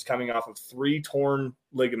Javonte Williams coming off of 3 torn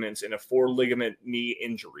ligaments and a 4 ligament knee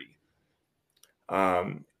injury.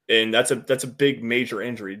 And that's a big major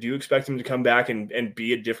injury. Do you expect him to come back and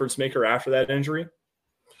be a difference maker after that injury?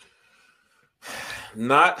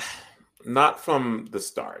 Not from the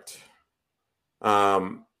start.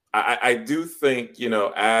 I do think,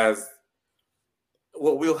 as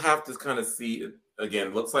what we'll have to kind of see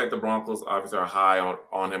again, looks like the Broncos obviously are high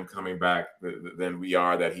on him coming back than we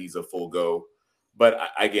are, that he's a full go. But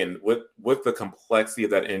again, with the complexity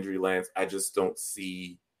of that injury, Lance, I just don't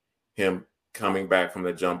see him coming back from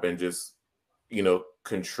the jump and just,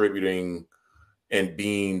 contributing and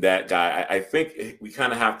being that guy. I think we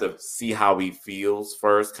kind of have to see how he feels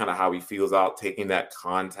first, kind of how he feels out taking that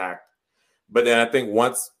contact. But then I think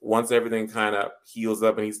once everything kind of heals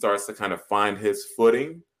up and he starts to kind of find his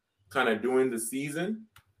footing kind of during the season,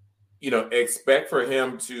 expect for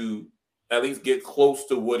him to at least get close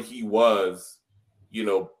to what he was,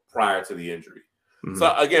 prior to the injury. Mm-hmm.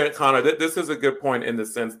 So again, Connor, this is a good point in the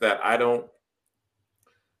sense that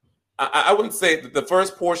I wouldn't say the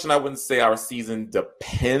first portion, I wouldn't say our season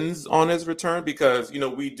depends on his return because,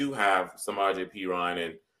 we do have some RJ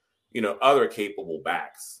Perine and, other capable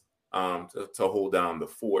backs to hold down the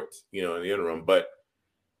fort, in the interim. But,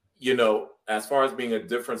 as far as being a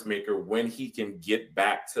difference maker, when he can get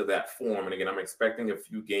back to that form, and again, I'm expecting a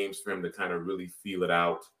few games for him to kind of really feel it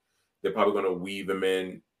out. They're probably going to weave him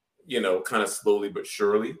in, kind of slowly but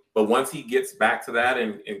surely. But once he gets back to that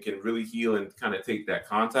and can really heal and kind of take that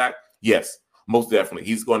contact, yes, most definitely.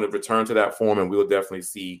 He's going to return to that form, and we'll definitely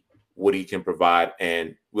see what he can provide.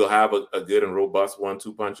 And we'll have a good and robust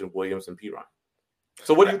 1-2 punch in Williams and Perine.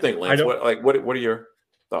 So what do you think, Lance? What are your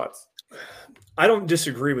thoughts? I don't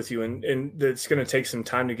disagree with you, and it's going to take some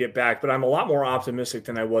time to get back, but I'm a lot more optimistic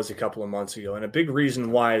than I was a couple of months ago. And a big reason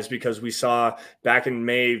why is because we saw back in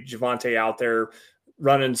May, Javonte out there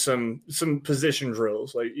running some position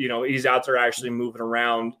drills. Like, he's out there actually moving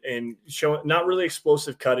around and showing not really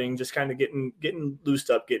explosive cutting, just kind of getting loosed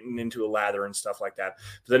up, getting into a lather and stuff like that.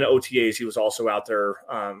 But then at OTAs, he was also out there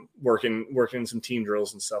working some team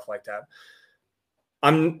drills and stuff like that.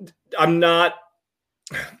 I'm not.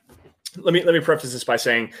 Let me preface this by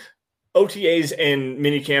saying OTAs and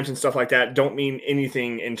mini camps and stuff like that don't mean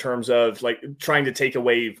anything in terms of like trying to take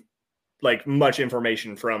away like much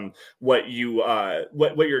information from what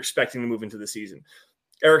you're expecting to move into the season.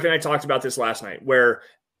 Eric and I talked about this last night where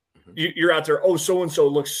you're out there. Oh, so-and-so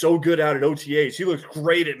looks so good out at OTAs. He looks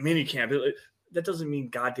great at mini camp. That doesn't mean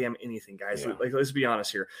goddamn anything, guys. Yeah. Like, let's be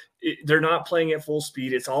honest here. They're not playing at full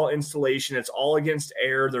speed. It's all installation. It's all against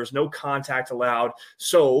air. There's no contact allowed.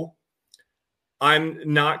 So I'm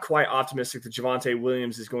not quite optimistic that Javonte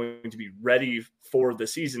Williams is going to be ready for the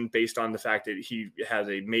season based on the fact that he has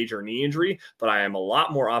a major knee injury, but I am a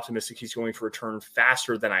lot more optimistic he's going to return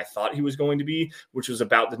faster than I thought he was going to be, which was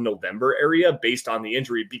about the November area based on the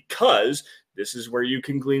injury, because this is where you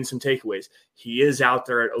can glean some takeaways. He is out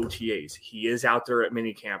there at OTAs. He is out there at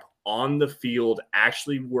minicamp on the field,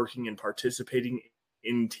 actually working and participating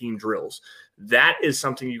in team drills. That is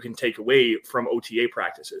something you can take away from OTA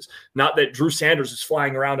practices. Not that Drew Sanders is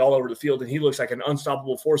flying around all over the field and he looks like an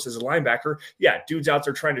unstoppable force as a linebacker. Yeah, dude's out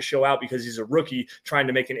there trying to show out because he's a rookie trying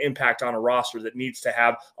to make an impact on a roster that needs to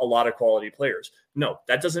have a lot of quality players. No,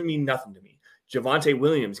 that doesn't mean nothing to me. Javonte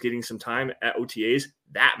Williams getting some time at OTAs,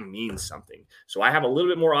 that means something. So I have a little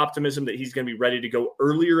bit more optimism that he's going to be ready to go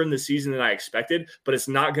earlier in the season than I expected, but it's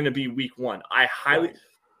not going to be week one.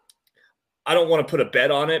 I don't want to put a bet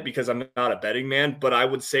on it because I'm not a betting man, but I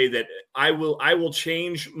would say that I will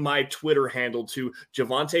change my Twitter handle to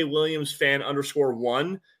Javonte Williams fan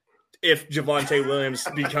 _1 if Javonte Williams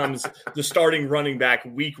becomes the starting running back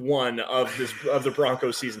week one of the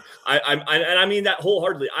Broncos season. I mean that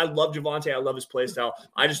wholeheartedly. I love Javonte. I love his play style.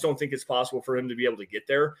 I just don't think it's possible for him to be able to get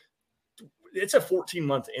there. It's a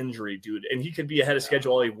 14-month injury, dude, and he could be ahead of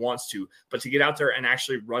schedule all he wants to. But to get out there and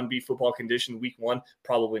actually run B football condition week one,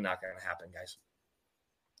 probably not going to happen, guys.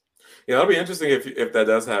 Yeah, that'll be interesting if that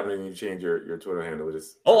does happen and you change your Twitter handle.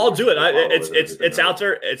 I'll do it. It's out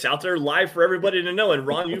there. It's out there live for everybody to know. And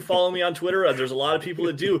Ron, you follow me on Twitter. There's a lot of people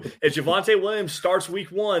that do. If Javonte Williams starts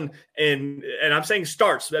week one, and I'm saying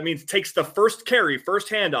starts, that means takes the first carry, first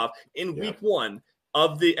handoff in week one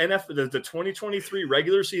of the NFL, the 2023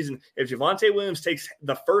 regular season. If Javonte Williams takes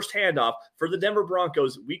the first handoff for the Denver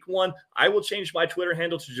Broncos week one, I will change my Twitter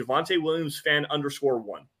handle to Javonte Williams fan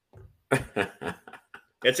 _1.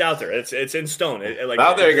 It's out there. It's in stone. It's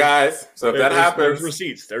out there, guys. So if that happens, there's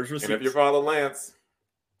receipts. And if you follow Lance,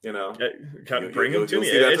 bring them to me.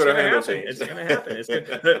 It's going to happen. It's going to happen.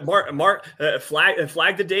 It's Mark,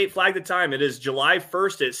 flag the date, flag the time. It is July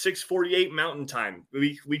 1st at 6:48 Mountain Time.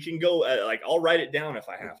 We can go. I'll write it down if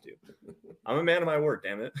I have to. I'm a man of my word.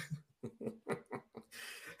 Damn it.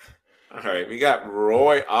 All right, we got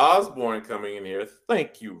Roy Osborne coming in here.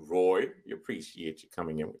 Thank you, Roy. We appreciate you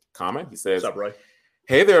coming in with a comment. He says, "What's up, Roy?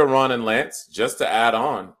 Hey there, Ron and Lance. Just to add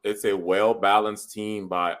on, it's a well-balanced team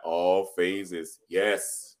by all phases.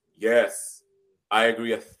 Yes, I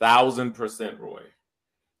agree 1,000%, Roy.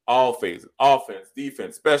 All phases, offense,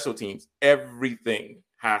 defense, special teams, everything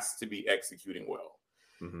has to be executing well.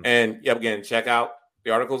 Mm-hmm. And again, check out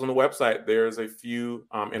the articles on the website. There's a few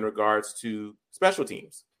in regards to special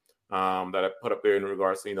teams that I put up there in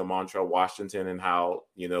regards to, Montrell Washington and how,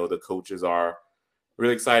 the coaches are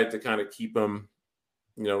really excited to kind of keep him,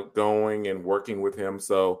 going and working with him.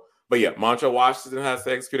 So, but yeah, Montrell Washington has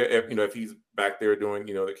to execute it. If he's back there doing,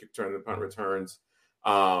 the kick return, the punt returns.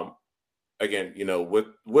 Again,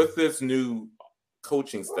 with this new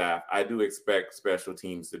coaching staff, I do expect special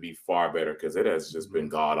teams to be far better because it has just been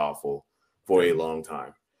god awful for a long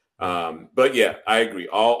time. But yeah, I agree.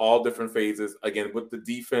 All different phases. Again, with the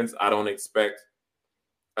defense, I don't expect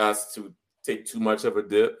us to take too much of a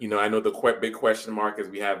dip. I know the big question mark is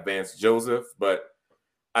we have Vance Joseph, but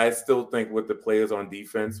I still think with the players on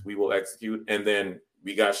defense, we will execute. And then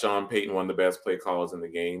we got Sean Payton, one of the best play callers in the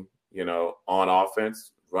game, on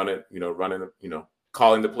offense,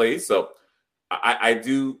 calling the plays. So I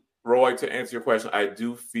do, Roy, to answer your question, I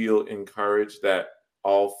do feel encouraged that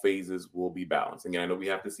all phases will be balanced. Again, I know we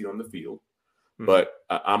have to see it on the field, but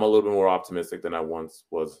I'm a little bit more optimistic than I once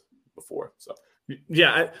was before. So.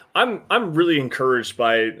 Yeah, I'm really encouraged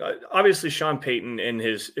by obviously Sean Payton and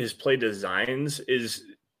his play designs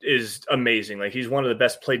is amazing. Like, he's one of the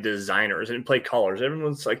best play designers and play callers.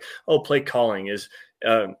 Everyone's like, oh, play calling is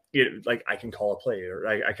like I can call a play or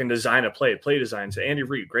I can design a play design. So Andy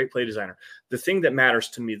Reid, great play designer. The thing that matters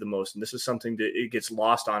to me the most, and this is something that it gets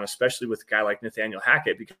lost on, especially with a guy like Nathaniel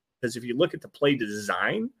Hackett, because if you look at the play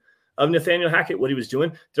design of Nathaniel Hackett, what he was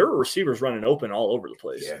doing, there were receivers running open all over the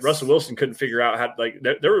place. Yes. Russell Wilson couldn't figure out how,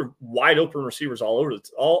 there were wide open receivers all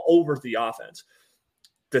over the offense.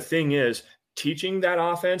 The thing is, teaching that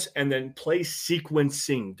offense and then play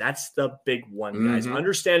sequencing. That's the big one, guys.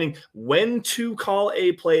 Understanding when to call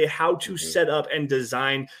a play, how to set up and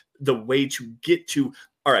design the way to get to.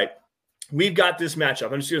 All right, we've got this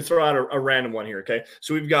matchup. I'm just going to throw out a random one here, okay?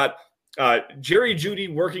 So we've got Jerry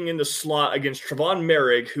Jeudy working in the slot against Trevon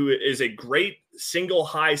Merrick, who is a great single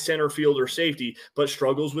high center fielder safety, but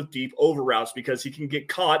struggles with deep over routes because he can get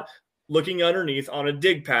caught looking underneath on a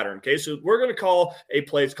dig pattern. Okay, so we're going to call a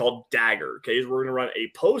play, it's called dagger. Okay, so we're going to run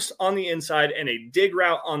a post on the inside and a dig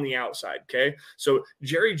route on the outside. Okay, so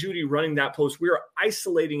Jerry Jeudy running that post, we are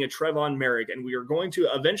isolating a Trevon Merrick, and we are going to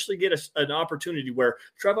eventually get an opportunity where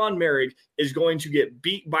Trevon Merrick is going to get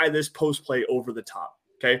beat by this post play over the top.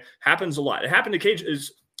 Okay, happens a lot. It happened to Cage.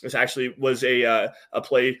 This actually was a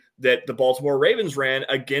play that the Baltimore Ravens ran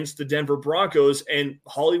against the Denver Broncos, and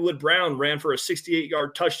Hollywood Brown ran for a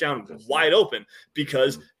 68-yard touchdown wide open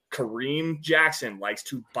because Kareem Jackson likes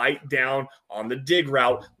to bite down on the dig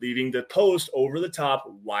route, leaving the post over the top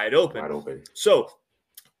wide open. So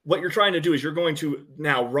what you're trying to do is you're going to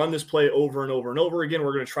now run this play over and over and over again.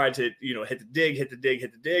 We're going to try to, hit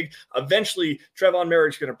the dig. Eventually, Trevon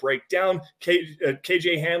Merrick's going to break down.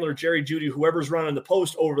 KJ Hamler, Jerry Jeudy, whoever's running the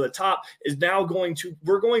post over the top is now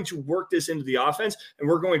we're going to work this into the offense, and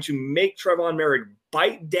we're going to make Trevon Merrick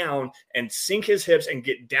bite down and sink his hips and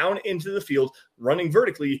get down into the field running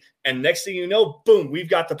vertically. And next thing you know, boom, we've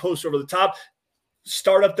got the post over the top.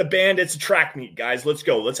 Start up the band. It's a track meet, guys. Let's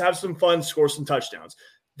go. Let's have some fun, score some touchdowns.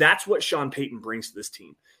 That's what Sean Payton brings to this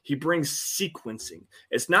team. He brings sequencing.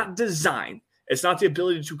 It's not design. It's not the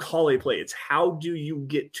ability to call a play. It's how do you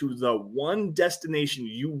get to the one destination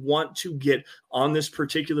you want to get on this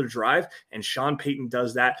particular drive. And Sean Payton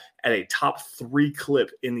does that at a top 3 clip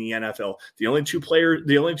in the NFL. The only two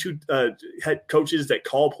head coaches that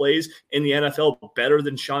call plays in the NFL better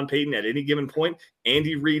than Sean Payton at any given point,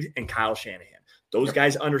 Andy Reid and Kyle Shanahan. Those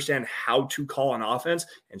guys understand how to call an offense,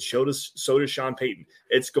 and so does Sean Payton.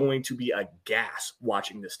 It's going to be a gas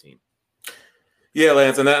watching this team. Yeah,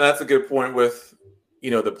 Lance, and that's a good point with,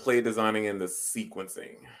 the play designing and the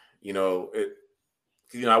sequencing.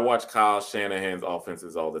 I watch Kyle Shanahan's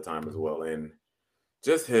offenses all the time as well, and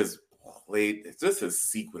just his play, just his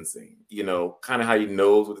sequencing, kind of how he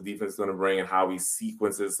knows what the defense is going to bring and how he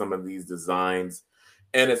sequences some of these designs.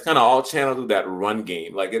 And it's kind of all channeled through that run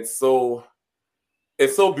game. Like, it's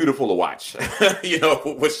it's so beautiful to watch,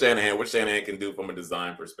 what Shanahan can do from a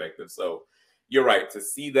design perspective. So you're right to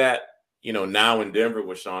see that, now in Denver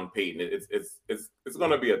with Sean Payton, it's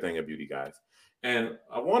going to be a thing of beauty, guys. And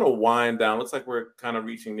I want to wind down. Looks like we're kind of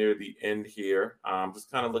reaching near the end here. Just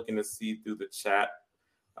kind of looking to see through the chat.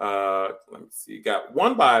 Let me see. Got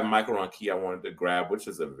one by Michael Ronke I wanted to grab, which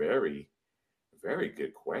is a very, very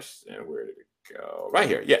good question. Where did it go? Right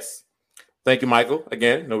here. Yes. Thank you, Michael.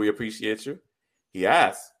 Again, we appreciate you. He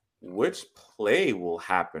asked, which play will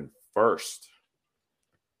happen first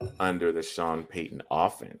under the Sean Payton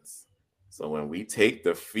offense? So when we take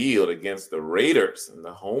the field against the Raiders in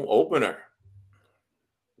the home opener,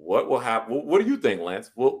 what will happen? What do you think, Lance?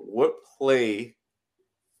 What play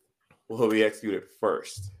will be executed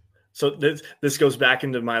first? So this goes back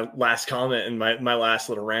into my last comment and my last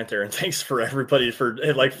little rant there. And thanks for everybody for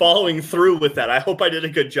following through with that. I hope I did a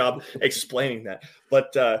good job explaining that.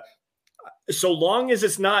 But so long as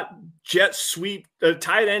it's not jet sweep,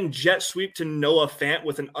 tight end jet sweep to Noah Fant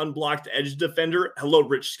with an unblocked edge defender. Hello,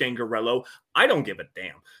 Rich Scangarello. I don't give a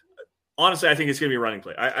damn. Honestly, I think it's going to be a running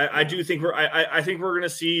play. I do think I think we're going to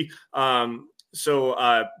see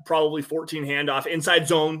probably 14 handoff inside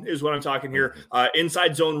zone is what I'm talking here.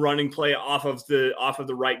 Inside zone running play off of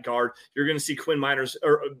the right guard. You're going to see Quinn Miners,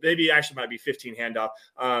 or maybe it actually might be 15 handoff.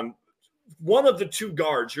 One of the two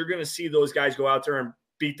guards, you're going to see those guys go out there and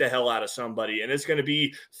beat the hell out of somebody, and it's going to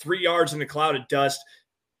be 3 yards in a cloud of dust.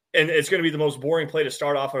 And it's going to be the most boring play to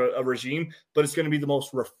start off a regime, but it's going to be the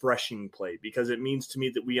most refreshing play because it means to me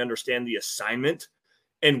that we understand the assignment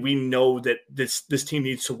and we know that this team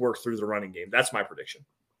needs to work through the running game. That's my prediction.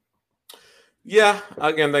 Yeah.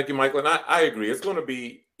 Again, thank you, Michael. And I agree. It's going to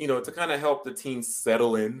be, to kind of help the team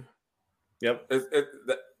settle in. Yep.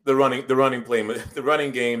 The running play, the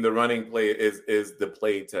running game, the running play is the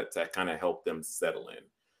play to kind of help them settle in.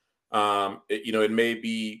 It may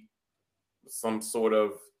be some sort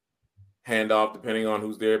of handoff depending on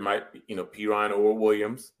who's there. It might be, Pirine or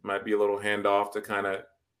Williams might be a little handoff to kind of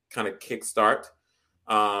kickstart.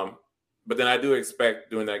 But then I do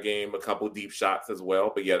expect during that game a couple deep shots as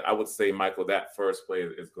well. But yeah, I would say, Michael, that first play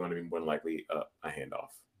is going to be more than likely a handoff.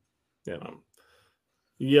 Yeah.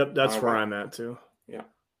 Yep, that's where I'm at too. Yeah.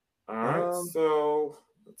 All right. So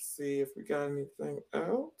let's see if we got anything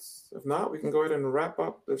else. If not, we can go ahead and wrap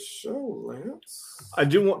up the show, Lance. I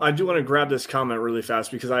do want to grab this comment really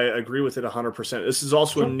fast because I agree with it 100%. This is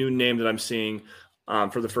also a new name that I'm seeing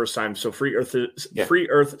for the first time. So Free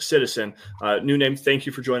Earth Citizen, new name. Thank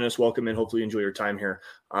you for joining us. Welcome and hopefully enjoy your time here.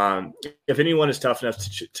 If anyone is tough enough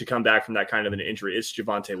to come back from that kind of an injury, it's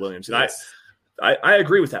Javonte Williams. And yes. I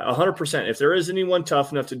agree with that 100%. If there is anyone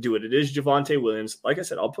tough enough to do it, it is Javonte Williams. Like I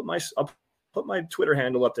said, I'll put my Twitter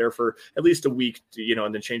handle up there for at least a week,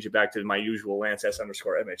 and then change it back to my usual Lance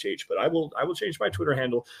S_MHH. But I will change my Twitter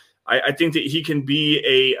handle. I think that he can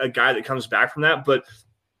be a guy that comes back from that. But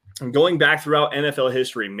going back throughout NFL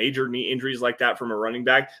history, major knee injuries like that from a running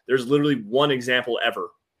back, there's literally one example ever.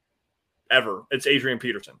 It's Adrian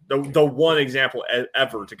Peterson. The one example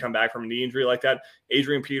ever to come back from a knee injury like that.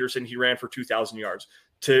 Adrian Peterson, he ran for 2,000 yards.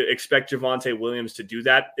 To expect Javonte Williams to do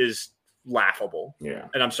that is laughable. Yeah.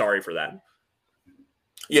 And I'm sorry for that.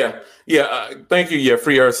 Yeah. Thank you. Yeah,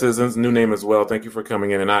 Free Earth Citizens, new name as well. Thank you for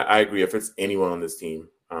coming in. And I agree. If it's anyone on this team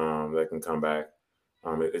that can come back,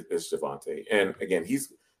 it's Javonte. And again, it's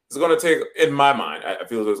going to take, in my mind, I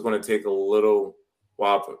feel it's going to take a little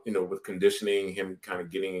while, with conditioning, him kind of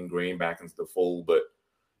getting ingrained back into the fold. But,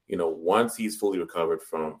 once he's fully recovered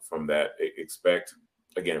from that, expect,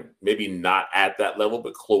 again, maybe not at that level,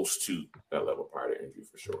 but close to that level prior to injury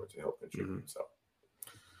for sure to help contribute. Mm-hmm. So,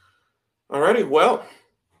 all righty. Well,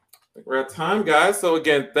 I think we're at time, guys. So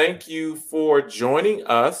again, thank you for joining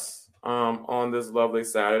us on this lovely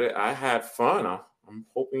Saturday. I had fun. I'm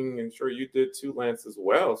hoping and sure you did too, Lance, as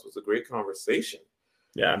well. So it was a great conversation.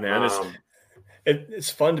 Yeah, man. It's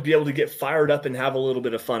fun to be able to get fired up and have a little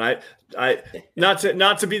bit of fun. I not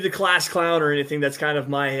to be the class clown or anything. That's kind of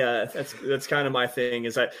my that's kind of my thing.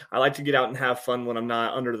 Is I like to get out and have fun when I'm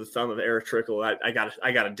not under the thumb of Eric Trickle. I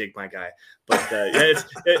gotta dig my guy. But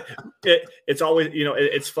it's always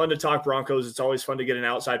it's fun to talk Broncos. It's always fun to get an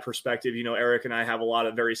outside perspective. Eric and I have a lot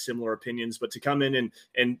of very similar opinions, but to come in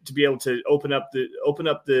and to be able to open up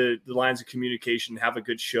the lines of communication, have a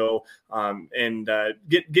good show, and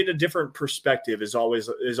get a different perspective is always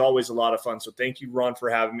a lot of fun. So thank you, Ron, for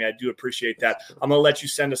having me. I do appreciate that. I'm gonna let you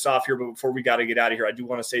send us off here, but before we got to get out of here, I do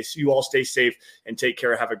want to say, you all stay safe and take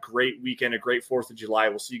care. Have a great weekend, a great 4th of July.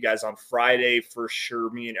 We'll see you guys on Friday for sure.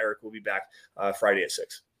 Me and Eric will be back Friday at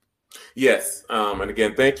 6. Yes. And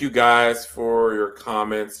again, thank you guys for your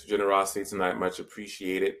comments, generosity tonight. Much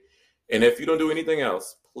appreciated. And if you don't do anything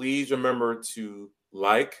else, please remember to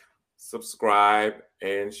like, subscribe,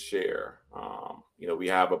 and share. We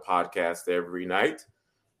have a podcast every night.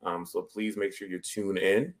 So please make sure you tune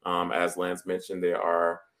in. As Lance mentioned, there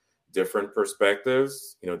are different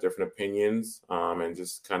perspectives, different opinions, and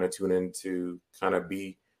just kind of tune in to kind of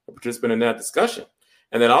be a participant in that discussion.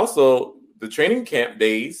 And then also the training camp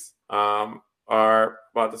days are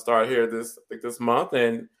about to start here this month.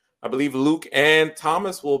 And I believe Luke and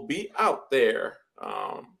Thomas will be out there.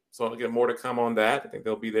 So I'll get more to come on that. I think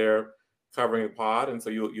they'll be there covering the pod. And so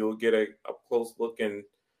you'll get a close look and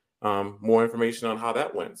more information on how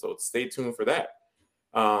that went. So stay tuned for that.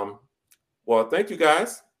 Well, thank you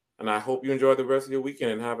guys. And I hope you enjoy the rest of your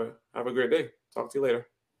weekend and have a great day. Talk to you later.